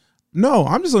stuff. No,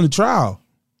 I'm just on the trial.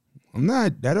 I'm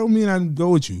not. That don't mean I can go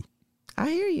with you, I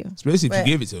hear you. especially if you But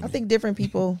give it to me. I think different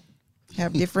people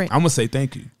have different I'm gonna say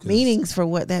thank you. 'cause- meanings for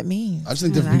what that means. I just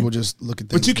think different people just look at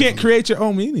things. But you can't differently. create your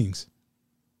own meanings.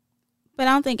 But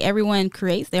I don't think everyone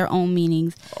creates their own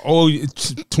meanings. Oh,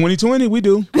 it's 2020, we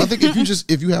do. I think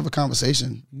if you have a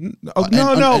conversation, Oh,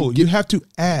 no. You have to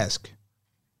ask.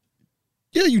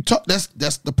 yeah, you talk. That's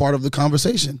the part of the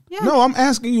conversation. Yeah. No, I'm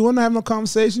asking you. We're not having a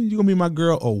conversation. You gonna be my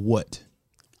girl or what?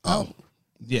 Oh,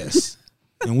 Yes.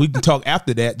 And we can talk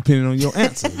after that, depending on your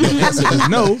answer. If your answer is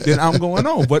no, then I'm going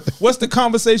on. But what's the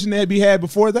conversation that be had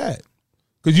before that?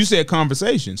 Because you said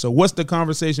conversation. So what's the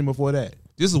conversation before that?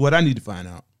 This is what I need to find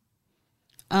out.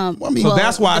 well, I mean, So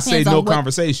that's why I say depends on no what-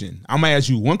 conversation. I'm gonna ask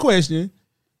you one question.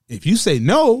 If you say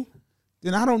no,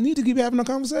 then I don't need to keep having a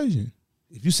conversation.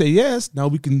 If you say yes, now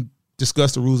we can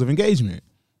discuss the rules of engagement.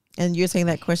 And you're saying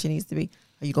that question needs to be,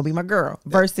 are you going to be my girl?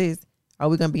 Versus, are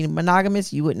we going to be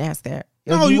monogamous? You wouldn't ask that.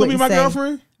 Or No, you gonna be wouldn't my say,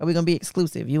 girlfriend? Are we going to be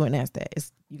exclusive? You wouldn't ask that.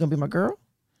 You going to be my girl?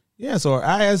 Yeah, so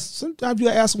I ask. Sometimes you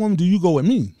ask a woman, "Do you go with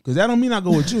me?" Because that don't mean I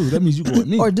go with you. That means you go with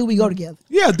me. Or do we go together?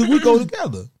 Yeah, do we go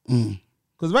together?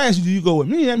 Because if I ask you, "Do you go with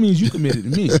me?" That means you committed to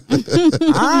me.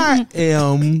 I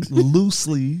am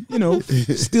loosely,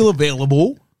 still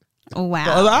available Oh, for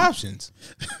other wow. options.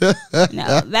 No,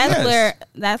 that's Yes. where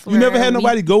You never had we-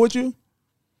 nobody go with you.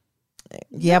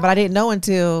 Yeah, but I didn't know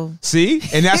until See,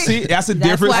 and that's a That's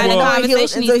difference. why the Well,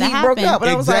 conversation until needs he to broke happen. up. And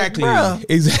I was like, exactly, bruh,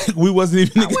 exactly. We wasn't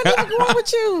even I wasn't even going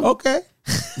with you. okay.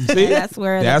 See, That's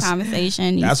where That's- the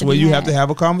conversation needs That's to where be you had. have to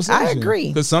have a conversation. I agree.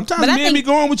 Because sometimes But I men be think-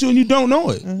 going with you and you don't know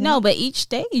it. No, but each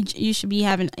stage you should be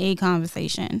having a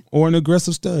conversation. Or an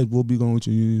aggressive stud will be going with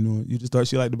you. You know, you just thought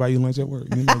she liked to buy you lunch at work.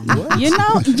 You know what? You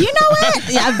know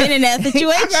what? Yeah, I've been in that situation.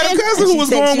 I got a cousin who She was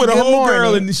texts going you with a good whole girl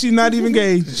morning. and she's not even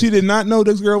gay. She did not know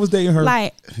this girl was dating her.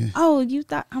 Like, oh, you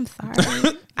thought? I'm sorry.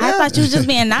 I thought you was just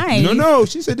being nice. No.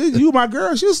 She said, "This you my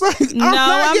girl." She was like, "I'm No,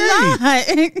 not gay."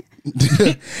 I'm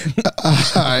not.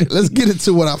 all right, let's get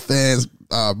into what our fans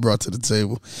brought to the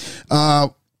table.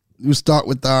 We start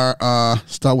with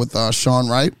our Sean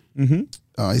Wright.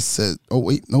 He said, "Oh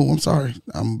wait, no, I'm sorry,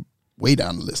 I'm way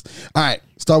down the list." All right,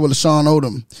 start with LaShawn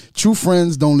Odom. True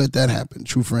friends don't let that happen.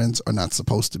 True friends are not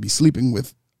supposed to be sleeping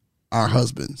with our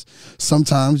husbands.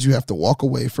 Sometimes you have to walk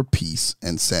away for peace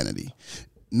and sanity.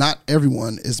 Not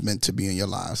everyone is meant to be in your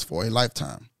lives for a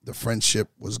lifetime. The friendship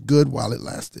was good while it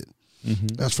lasted.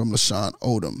 That's from LaShawn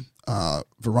Odom.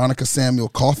 Veronica Samuel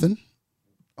Cawthon.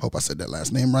 I hope I said that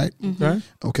last name right. Okay.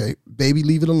 Okay. Baby,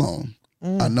 leave it alone.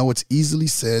 I know it's easier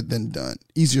said than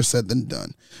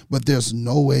done, but there's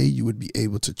no way you would be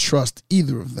able to trust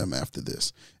either of them after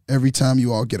this. Every time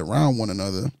you all get around one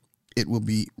another, it will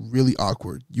be really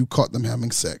awkward. You caught them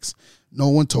having sex. No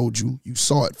one told you. You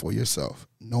saw it for yourself.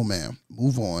 No, ma'am.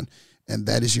 Move on. And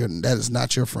that is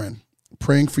not your friend.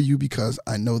 Praying for you because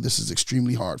I know this is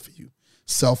extremely hard for you.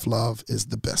 Self-love is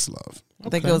the best love.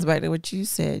 That goes back to what you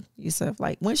said, Yusuf.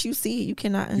 Like, once you see it, you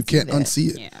cannot unsee You can't that.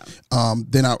 unsee it. Yeah.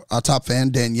 Then our top fan,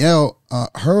 Danielle,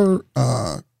 her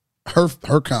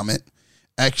comment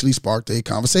actually sparked a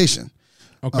conversation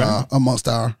amongst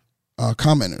our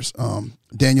commenters.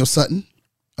 Daniel Sutton,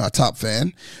 top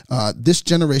fan. This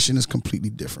generation is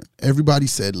completely different. Everybody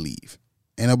said leave.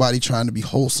 Ain't nobody trying to be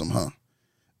wholesome, huh?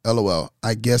 LOL.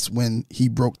 I guess when he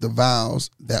broke the vows,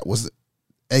 that was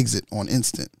exit on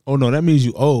instant. Oh, no, that means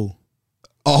you owe.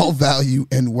 All value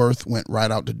and worth went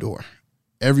right out the door.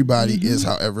 Everybody is,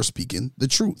 however, speaking the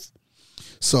truth.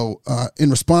 So in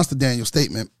response to Daniel's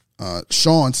statement,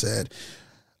 Sean said,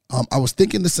 I was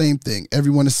thinking the same thing.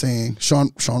 Everyone is saying,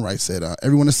 Sean Wright said,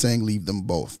 everyone is saying leave them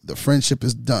both. The friendship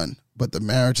is done, but the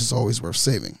marriage is always worth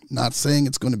saving. Not saying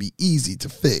it's going to be easy to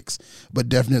fix, but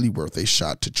definitely worth a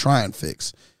shot to try to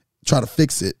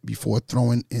fix it before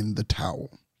throwing in the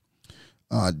towel.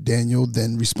 Daniel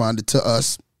then responded to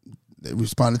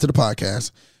the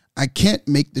podcast. I can't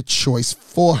make the choice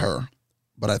for her,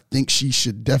 but I think she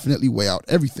should definitely weigh out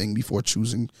everything before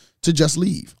choosing to just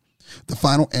leave. The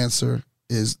final answer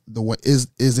is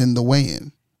in the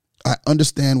weigh-in. I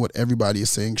understand what everybody is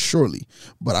saying, surely,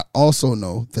 but I also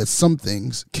know that some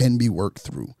things can be worked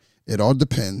through. It all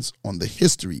depends on the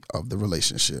history of the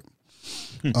relationship.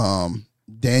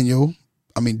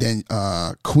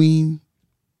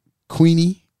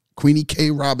 Queenie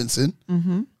K. Robinson,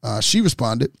 she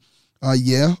responded,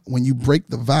 yeah, when you break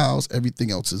the vows,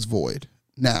 everything else is void.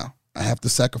 Now, I have to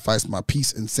sacrifice my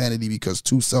peace and sanity because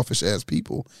two selfish-ass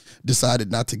people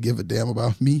decided not to give a damn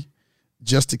about me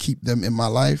just to keep them in my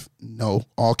life? No,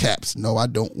 all caps. No, I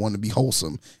don't want to be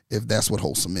wholesome if that's what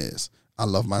wholesome is. I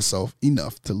love myself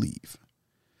enough to leave.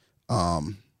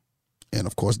 And,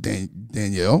 of course,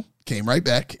 Danielle came right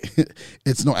back.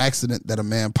 It's no accident that a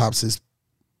man pops his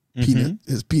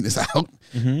penis out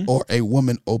or a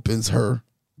woman opens her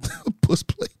puss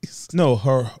place. No,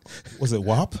 was it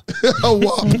WAP? A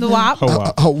WAP. The WAP. Her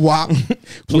WAP. A WAP.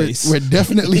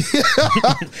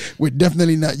 We're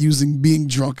definitely not using being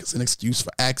drunk as an excuse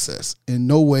for access. In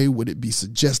no way would it be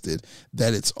suggested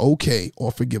that it's okay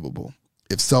or forgivable.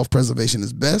 If self-preservation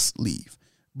is best, leave.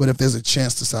 But if there's a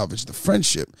chance to salvage the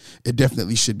friendship, it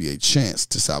definitely should be a chance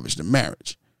to salvage the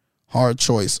marriage. Hard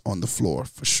choice on the floor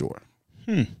for sure.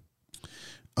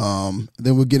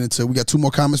 Then we'll get into, we got two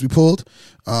more comments we pulled.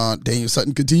 Daniel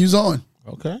Sutton continues on.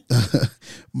 Okay.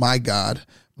 My God,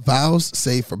 vows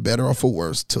say for better or for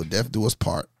worse till death do us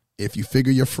part. If you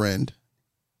figure your friend,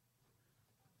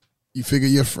 you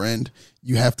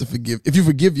have to forgive. If you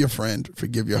forgive your friend,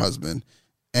 forgive your husband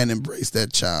and embrace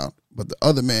that child. But the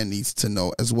other man needs to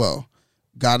know as well.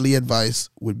 Godly advice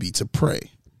would be to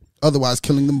pray. Otherwise,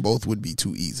 killing them both would be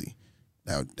too easy.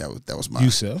 That was mine.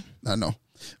 You sir. I know.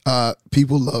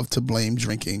 People love to blame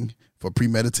drinking for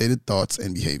premeditated thoughts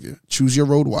and behavior. Choose your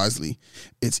road wisely.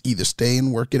 It's either stay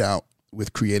and work it out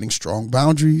with creating strong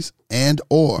boundaries and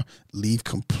or leave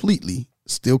completely,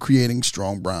 still creating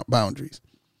strong boundaries.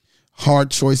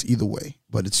 Hard choice either way,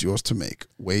 but it's yours to make.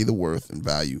 Weigh the worth and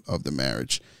value of the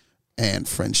marriage and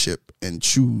friendship and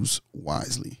choose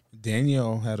wisely.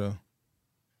 Danielle had a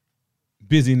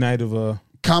busy night of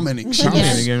commenting,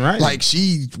 right? Like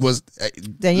she was.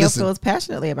 Danielle feels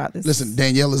passionately about this. Listen,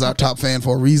 Danielle is our top fan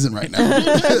for a reason right now.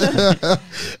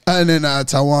 And then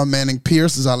Tawan Manning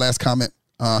Pierce is our last comment.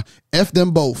 F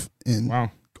them both in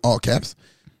all caps,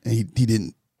 and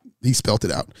he spelt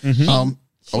it out.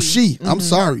 She. I'm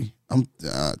sorry.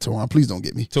 Tawan, please don't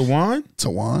get me.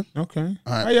 Tawan. Okay.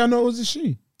 All right. How y'all know it was a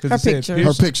she? Her picture.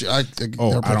 Her picture. I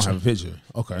don't have a picture.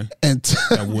 Okay. And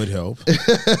that would help.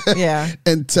 Yeah.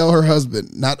 And tell her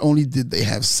husband, not only did they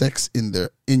have sex in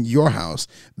your house,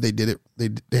 they did it.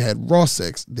 They had raw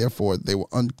sex. Therefore, they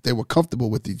were comfortable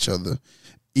with each other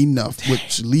enough,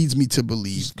 which leads me to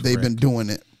believe they've been doing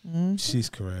it.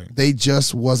 She's correct. They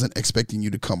just wasn't expecting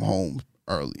you to come home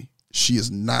early. She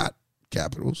is not,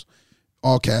 capitals,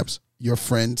 all caps, your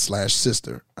friend /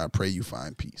 sister. I pray you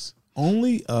find peace.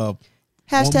 Only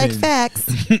Hashtag facts.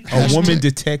 A woman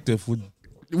detective would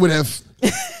have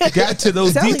got to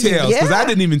those details because I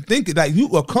didn't even think it. Like, you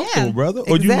are comfortable, brother,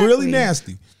 or you really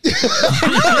nasty. You're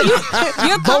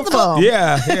comfortable.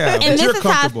 Yeah. And this is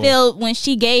how I feel when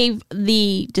she gave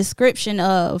the description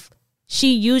of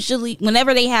she usually,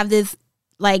 whenever they have this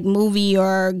like movie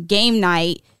or game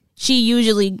night, she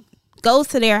usually goes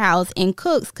to their house and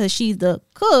cooks because she's the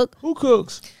cook. Who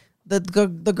cooks? The girl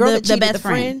that cheated best the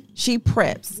friend, she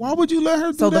preps. Why would you let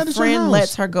her do So that the at your friend house?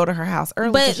 lets her go to her house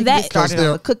early But so she can that- get started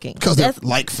on the cooking. Because they're That's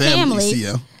like family, family.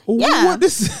 CL. Yeah. What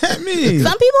does that mean?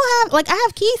 Some people have, like, I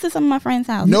have keys to some of my friends'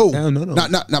 houses. No, No.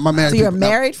 not my married. So you're a people.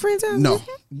 married friend's house? No,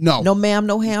 no, No ma'am,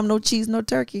 no ham, no cheese, no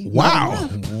turkey. Wow.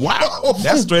 Wow.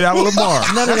 That's straight out of Lamar.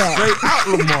 None of that. Straight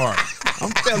out Lamar.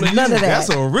 I'm telling None you, of that. that's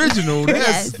original.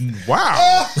 That's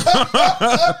wow.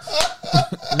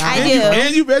 I and do.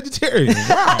 And you vegetarian.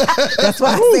 Wow. That's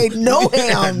why I say no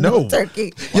ham, no No.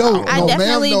 turkey. Yo, I no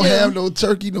definitely ma'am, no do. ham, no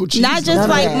turkey, no cheese. Not no just of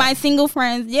like that. my single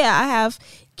friends. Yeah, I have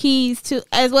keys to,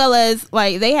 as well as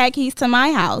like they had keys to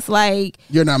my house. Like,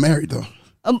 You're not married though.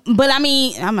 but I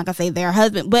mean, I'm not gonna say their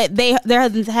husband, but their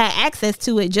husbands had access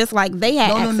to it just like they had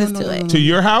access to it. To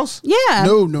your house? Yeah.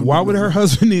 No. Why would no. her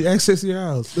husband need access to your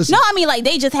house? Listen, No, I mean like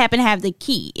they just happen to have the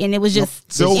key, and it was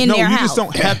just So in no, their you house. just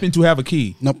don't happen to have a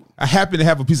key. Nope. I happen to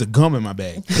have a piece of gum in my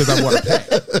bag because I bought a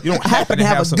pack. You don't happen to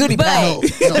have a something. goodie But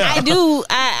bag.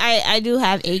 I do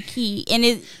have a key, and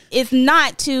it's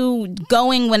not to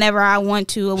going whenever I want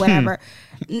to or whatever.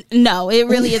 No, it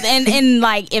really is. And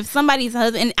like if somebody's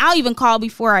husband, and I'll even call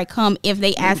before I come if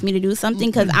they ask me to do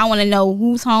something because I want to know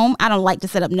who's home. I don't like to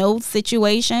set up no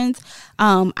situations.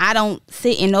 I don't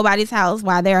sit in nobody's house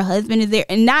while their husband is there,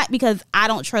 and not because I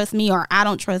don't trust me or I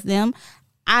don't trust them.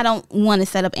 I don't want to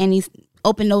set up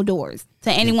open no doors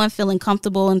to anyone feeling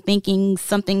comfortable and thinking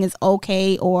something is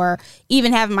okay, or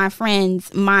even having my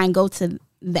friend's mind go to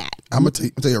that. I'm gonna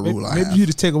tell you a rule I Maybe have. you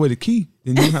just take away the key,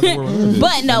 then you don't have to worry about it.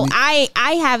 But no,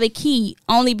 I have a key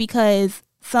only because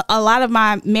a lot of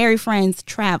my married friends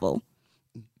travel.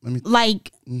 Let me-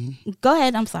 Like, go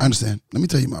ahead. I'm I sorry. understand. Let me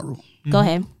tell you my rule. Go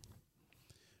ahead.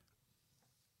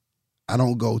 I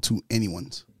don't go to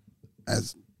anyone's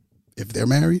as if they're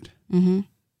married, and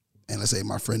let's say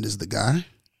my friend is the guy.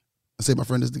 Let's say my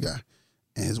friend is the guy,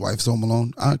 and his wife's home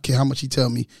alone. I don't care how much he tell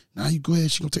me. Nah, you go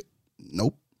ahead. She gonna take.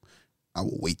 Nope. I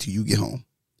will wait till you get home.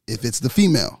 If it's the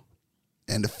female,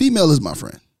 and the female is my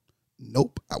friend,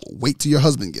 nope. I will wait till your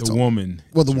husband gets The home. woman.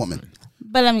 Well, the woman.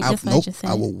 But I mean, just like Nope. you said.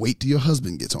 I will wait till your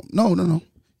husband gets home. No.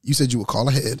 You said you would call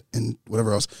ahead and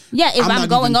whatever else. Yeah, if I'm I'm not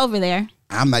going even- over there.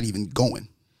 I'm not even going.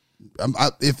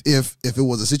 If it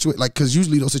was a situation like, because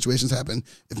usually those situations happen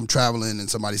if I'm traveling and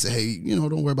somebody say, hey,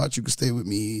 don't worry about it, you can stay with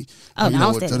me. Oh, Or, no, I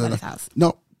don't stay at da-da-da. anybody's house.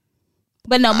 No,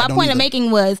 But no, my don't point of either.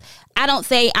 making was I don't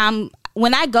say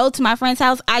when I go to my friend's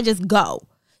house, I just go.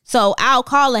 So I'll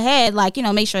call ahead, like,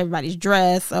 make sure everybody's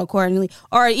dressed accordingly,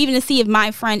 or even to see if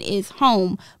my friend is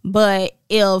home. But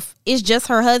if it's just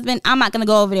her husband, I'm not going to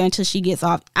go over there until she gets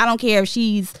off. I don't care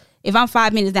if I'm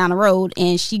 5 minutes down the road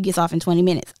and she gets off in 20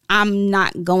 minutes. I'm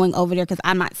not going over there because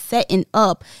I'm not setting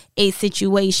up a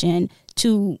situation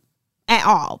at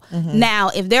all.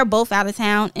 Now, if they're both out of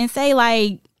town and say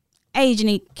like, hey,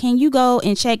 Janique, can you go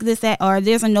and check this at, or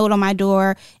there's a note on my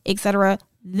door, etc.,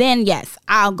 then yes,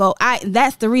 I'll go.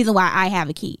 That's the reason why I have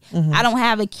a key. I don't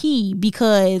have a key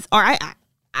because, or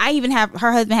I even have,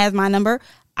 her husband has my number.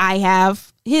 I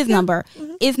have his number.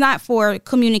 It's not for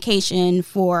communication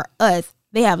for us.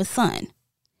 They have a son.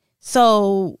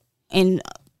 So, and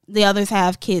the others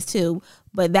have kids too.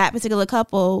 But that particular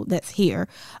couple that's here,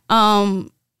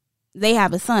 they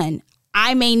have a son.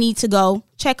 I may need to go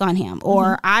check on him,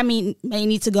 or I may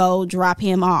need to go drop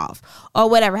him off, or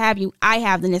whatever have you. I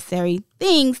have the necessary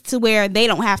things to where they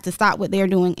don't have to stop what they're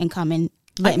doing and come and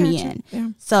let me in. Yeah.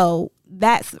 So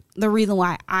that's the reason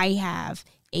why I have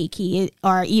a key,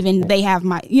 or even they have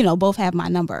my, both have my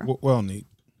number. Well, Nick,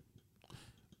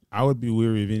 I would be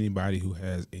weary of anybody who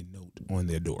has a note on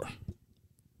their door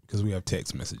because we have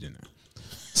text messaging now.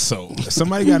 So if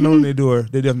somebody got a note on their door,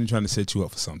 they're definitely trying to set you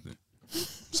up for something.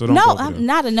 So don't No, go over I'm there.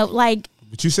 not a note. Like,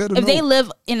 But you said a if note. they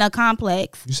live in a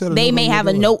complex, You said a they note may on your have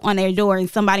a door. note on their door, and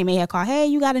somebody may have called, hey,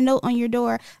 you got a note on your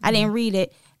door. I didn't read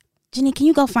it. Jenny, can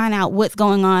you go find out what's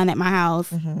going on at my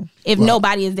house if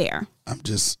nobody is there? I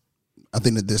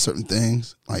think that there's certain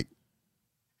things, like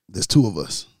there's two of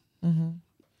us. in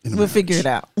a We'll marriage. figure it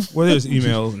out. Well, there's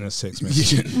emails and there's text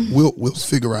messaging. We'll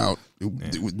figure out.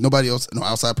 Nobody else, no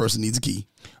outside person needs a key.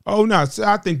 Oh no,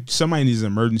 I think somebody needs an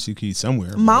emergency key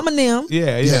somewhere. Mom and them.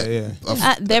 Yeah.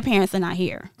 Their parents are not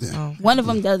here. Oh. One of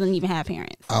them doesn't even have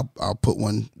parents. I'll put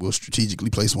one. We'll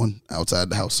strategically place one outside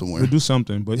the house somewhere. We'll do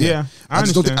something, but yeah, I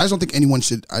just understand. I just don't think anyone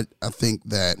should. I think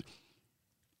that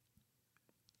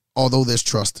although there's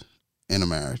trust in a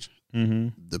marriage,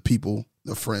 the people,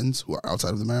 the friends who are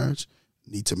outside of the marriage,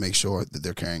 need to make sure that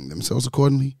they're carrying themselves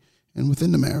accordingly And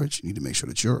within the marriage, you need to make sure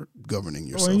that you're governing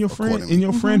yourself and your friend, accordingly. and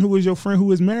your friend who is your friend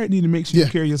who is married need to make sure Yeah.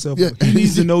 you carry yourself. Yeah. He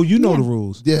needs to know you know the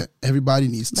rules. Yeah, everybody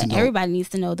needs to But know. everybody needs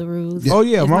to know the rules. Oh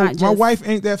yeah, It's my not just- wife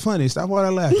ain't that funny. Stop all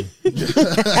that laughing.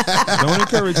 Don't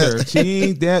encourage her. She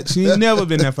ain't never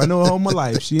been that funny. I know her all my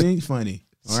life. She ain't funny.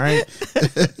 All right.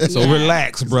 So Yeah.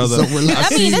 relax, brother. So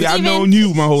relax. I mean, that's I've even- known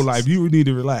you my whole life. You need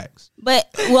to relax. But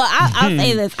I'll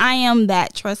say this: I am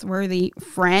that trustworthy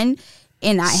friend,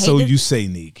 and I hate. So to- you say,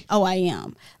 Neek. Oh, I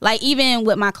am. Like even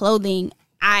with my clothing,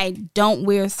 I don't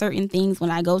wear certain things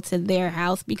when I go to their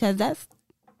house because that's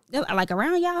like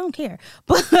around y'all. I don't care.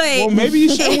 But Well, maybe you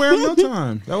shouldn't wear them no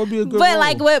time. That would be a good. But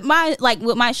role. like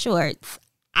with my shorts,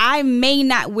 I may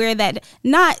not wear that,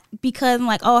 not because I'm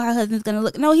like, oh, her husband's gonna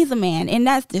look. No, he's a man, and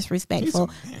that's disrespectful.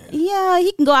 Yeah,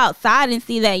 he can go outside and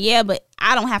see that. Yeah, but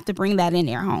I don't have to bring that in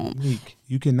their home. Neek,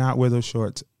 you cannot wear those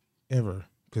shorts ever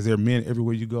because there are men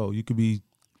everywhere you go. You could be.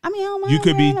 I mean, I don't mind You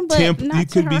could be wearing them, but not You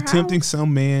to could her be house. tempting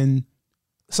some man,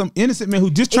 some innocent man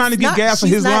who's just trying to It's get not- gas for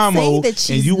she's his not saying lawnmower, that and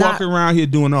she's you not- walking around here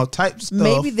doing all types of stuff.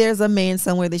 Maybe there's a man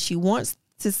somewhere that she wants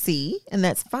to see, and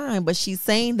that's fine. But she's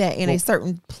saying that in a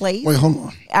certain place, Wait, hold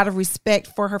on. out of respect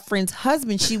for her friend's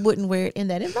husband, she wouldn't wear it in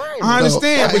that environment. I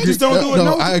understand, but just don't do it.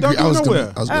 No, I don't agree. do I was it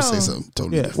nowhere. gonna say something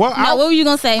totally Yeah. different. Well, No, what were you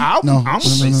gonna say? I'm No, gonna no,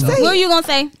 say no, no. something. What were you gonna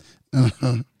say?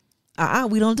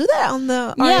 We don't do that on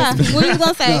the. Yeah, RSP. what were you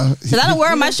gonna say? No. Because I don't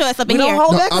wear my shorts up in We don't here.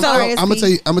 hold No, back I'm, on I'm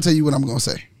RSP. gonna tell you what I'm gonna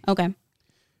say. Okay.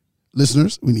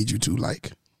 Listeners, we need you to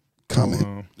like,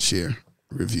 comment, share,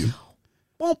 review.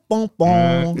 Boom, boom,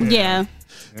 boom. Yeah.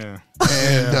 Yeah,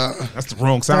 And that's the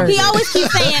wrong sound. He always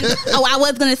keeps saying, "Oh, I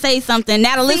was gonna say something."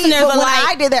 Now the listeners But are when I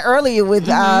like, did that earlier with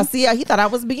Sia, he thought I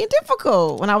was being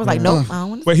difficult. When I was like, nope, I don't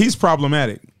want to. But he's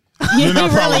problematic. "Yeah, You're he not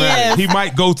really problematic. is." He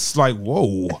might go like,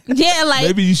 "Whoa, Yeah, like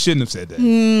maybe you shouldn't have said that."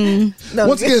 No,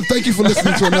 once again, thank you for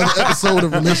listening to another episode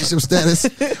of Relationship Status.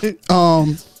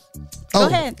 Go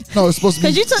ahead. No, it's supposed to be.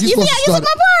 because you took you're my supposed to start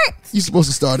part. it. You're supposed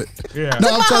to start it. Yeah.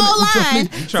 No, my whole line.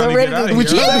 You trying to get out of We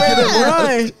here? trying to get it Run.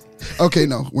 right. Okay,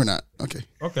 no, we're not. Okay.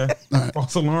 Okay. right.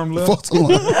 False alarm left. False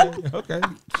alarm. Okay.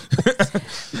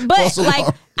 But False like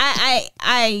alarm.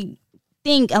 I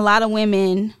think a lot of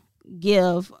women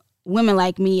give women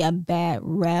like me a bad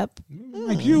rep.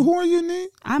 Like you, who are you, Nick?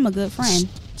 I'm a good friend.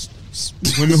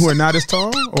 Women who are not as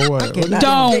tall, or what? Cannot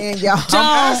Don't. stand y'all.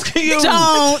 I'm asking you.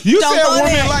 Don't. You Don't said go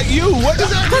women there. like you. What does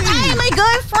that Because I am mean? a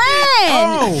good friend.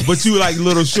 Oh, but you like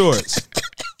little shorts.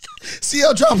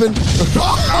 CL dropping.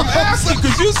 I'm asking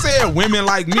because you said women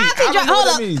like me. How's he I don't know hold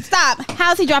what up. that means. Stop.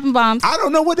 How's he dropping bombs? I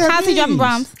don't know what that How's means. he dropping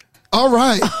bombs? All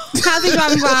right. How's he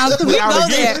dropping bombs? We Out go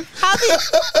again? there. How's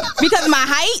he? Because of my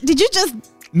height? Did you just?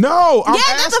 No, I'm Yeah,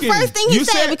 that's asking. the first thing he You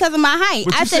said because of my height.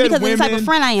 but I you said because of the type of women-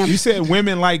 friend I am. You said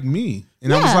women like me,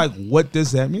 and I was Yeah. like, what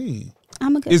does that mean?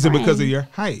 I'm a good. Is it friend. because of your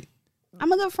height? I'm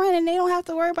a good friend, and they don't have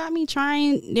to worry about me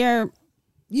trying their.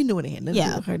 You knew it had nothing to do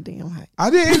Yeah. with her damn height. I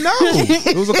didn't know.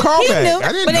 It was a He callback. knew,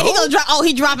 I didn't but then he know. gonna drop. Oh,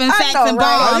 he dropping facts know, and right?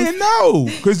 I bombs. didn't know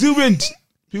because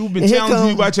people been And here challenging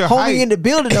you come about your homie height. in the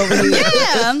building over here.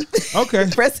 Yeah. Okay.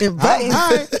 Pressing All buttons.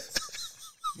 right.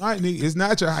 All right, Nick, it's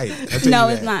not your height. I'll tell No,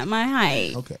 you it's that. not my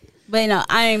height. Okay. But no,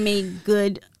 I am a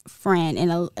good friend,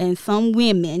 and some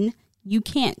women you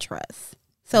can't trust.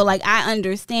 So like I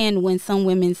understand when some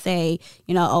women say,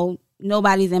 oh,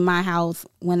 nobody's in my house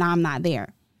when I'm not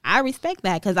there. I respect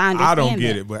that because I understand. I don't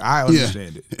get it, but I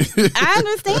understand it. I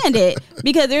understand it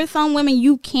because there's some women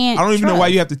you can't. I don't even know why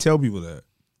trust. you have to tell people that.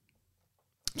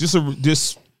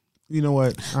 Just you know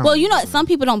what? I don't Well, some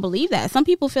people don't believe that. Some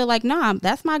people feel like, nah,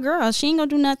 that's my girl. She ain't gonna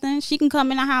do nothing. She can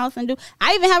come in the house and do.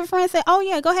 I even have a friend say, oh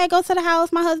yeah, go ahead, go to the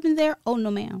house. My husband's there. Oh no,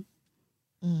 ma'am.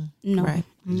 No. Right.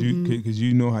 because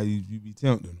you know how you be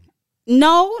tempting.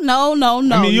 No. I mean, you don't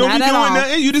not be at doing all.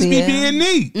 nothing. You just be Yeah. being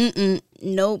neat.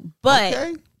 No, but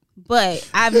Okay. but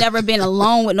I've never been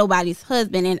alone with nobody's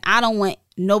husband, and I don't want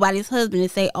nobody's husband to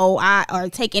say, "Oh, or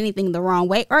take anything the wrong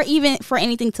way," or even for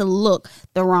anything to look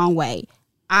the wrong way.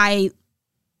 I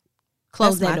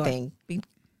close That's that my door. thing.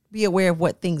 Be aware of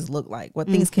what things look like, what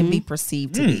things can be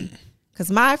perceived to be.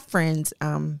 Because my friends,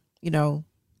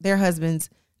 their husbands,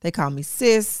 they call me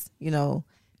sis.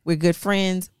 We're good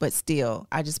friends, but still,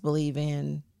 I just believe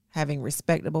in having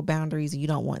respectable boundaries. And you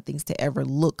don't want things to ever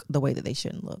look the way that they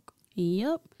shouldn't look.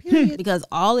 Yep. Because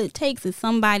all it takes is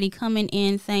somebody coming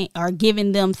in saying or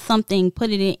giving them something,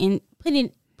 putting it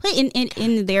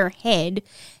in their head,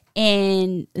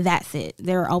 and that's it.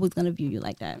 They're always going to view you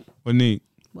like that. But Nick,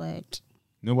 But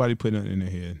nobody put nothing in their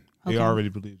head. They Okay. already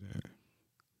believe that.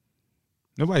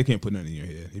 Nobody can't put nothing in your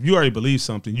head. If you already believe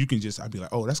something, you can I'd be like,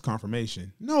 oh, that's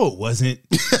confirmation. No, it wasn't.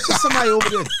 Just somebody over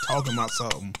there talking about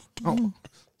something. Oh,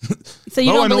 so you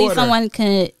Law don't and believe order. someone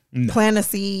could. no. Plant a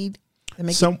seed. And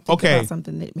make you think about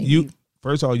something that maybe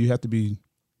first of all, you have to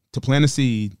plant a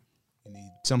seed, you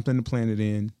need something to plant it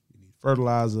in. You need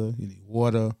fertilizer, you need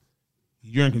water.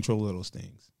 You're in control of those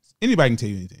things. Anybody can tell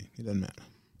you anything. It doesn't matter.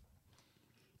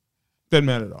 Doesn't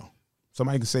matter at all.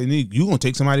 Somebody can say, "Nick, you gonna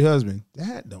take somebody's husband."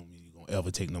 That don't mean you're gonna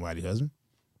ever take nobody's husband.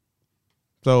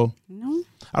 So No.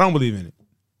 I don't believe in it.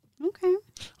 Okay.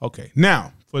 Okay.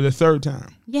 Now, for the third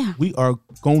time. Yeah. We are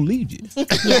gonna leave you.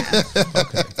 Yeah.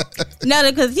 Okay. No,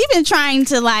 because he's been trying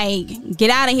to like get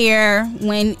out of here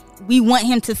when we want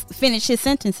him to finish his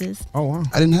sentences. Oh wow.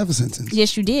 I didn't have a sentence.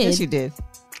 Yes, you did. Yes, you did.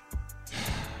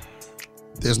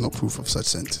 There's no proof of such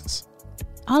sentence.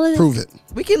 All of this. Prove it.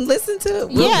 We can listen to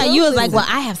it. Yeah, you was like, well,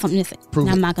 I have something to say. Prove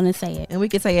and I'm it. not going to say it. And we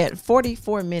can say at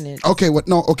 44 minutes. Okay, what?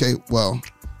 No, okay. Well,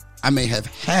 I may have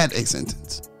had a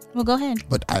sentence, Well, go ahead.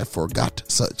 but I forgot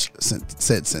such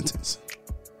said sentence.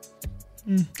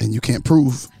 And you can't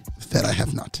prove that I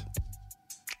have not.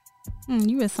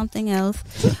 You were something else.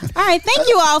 All right. Thank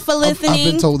you all for listening.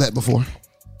 I've been told that before.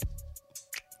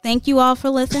 Thank you all for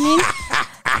listening.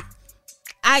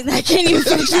 I can't even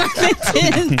finish my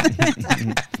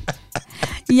sentence.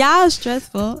 Y'all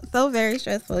stressful. So very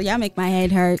stressful. Y'all make my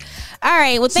head hurt. All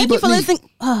right. Well, thank you for listening.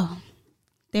 Oh,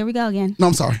 there we go again. No,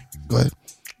 I'm sorry. Go ahead.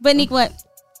 But Nick, what?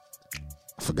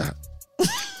 I forgot.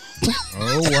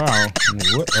 Oh wow.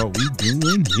 What are we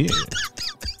doing here?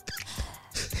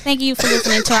 Thank you for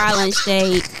listening to our lunch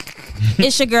date.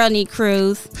 It's your girl, Nick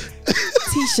Cruz.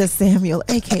 Tisha Samuel,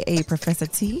 a.k.a. Professor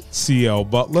T. CL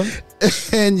Butler.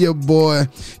 And your boy,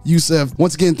 Yusef.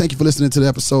 Once again, thank you for listening to the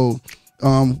episode.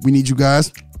 We need you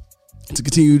guys to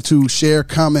continue to share,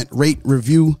 comment, rate,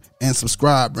 review, and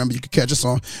subscribe. Remember, you can catch us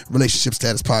on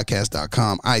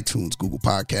relationshipstatuspodcast.com, iTunes, Google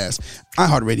Podcasts,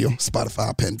 iHeartRadio,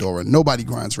 Spotify, Pandora, Nobody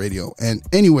Grinds Radio, and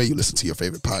anywhere you listen to your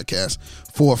favorite podcast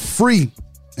for free.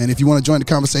 And if you want to join the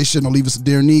conversation or leave us a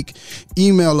Dear Neek,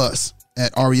 email us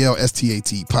at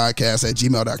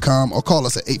relstatpodcast@gmail.com or call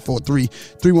us at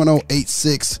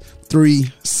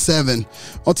 843-310-8637.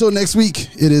 Until next week,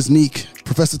 it is Neek,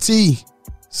 Professor T,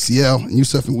 CL, and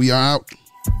Yusef, and we are out.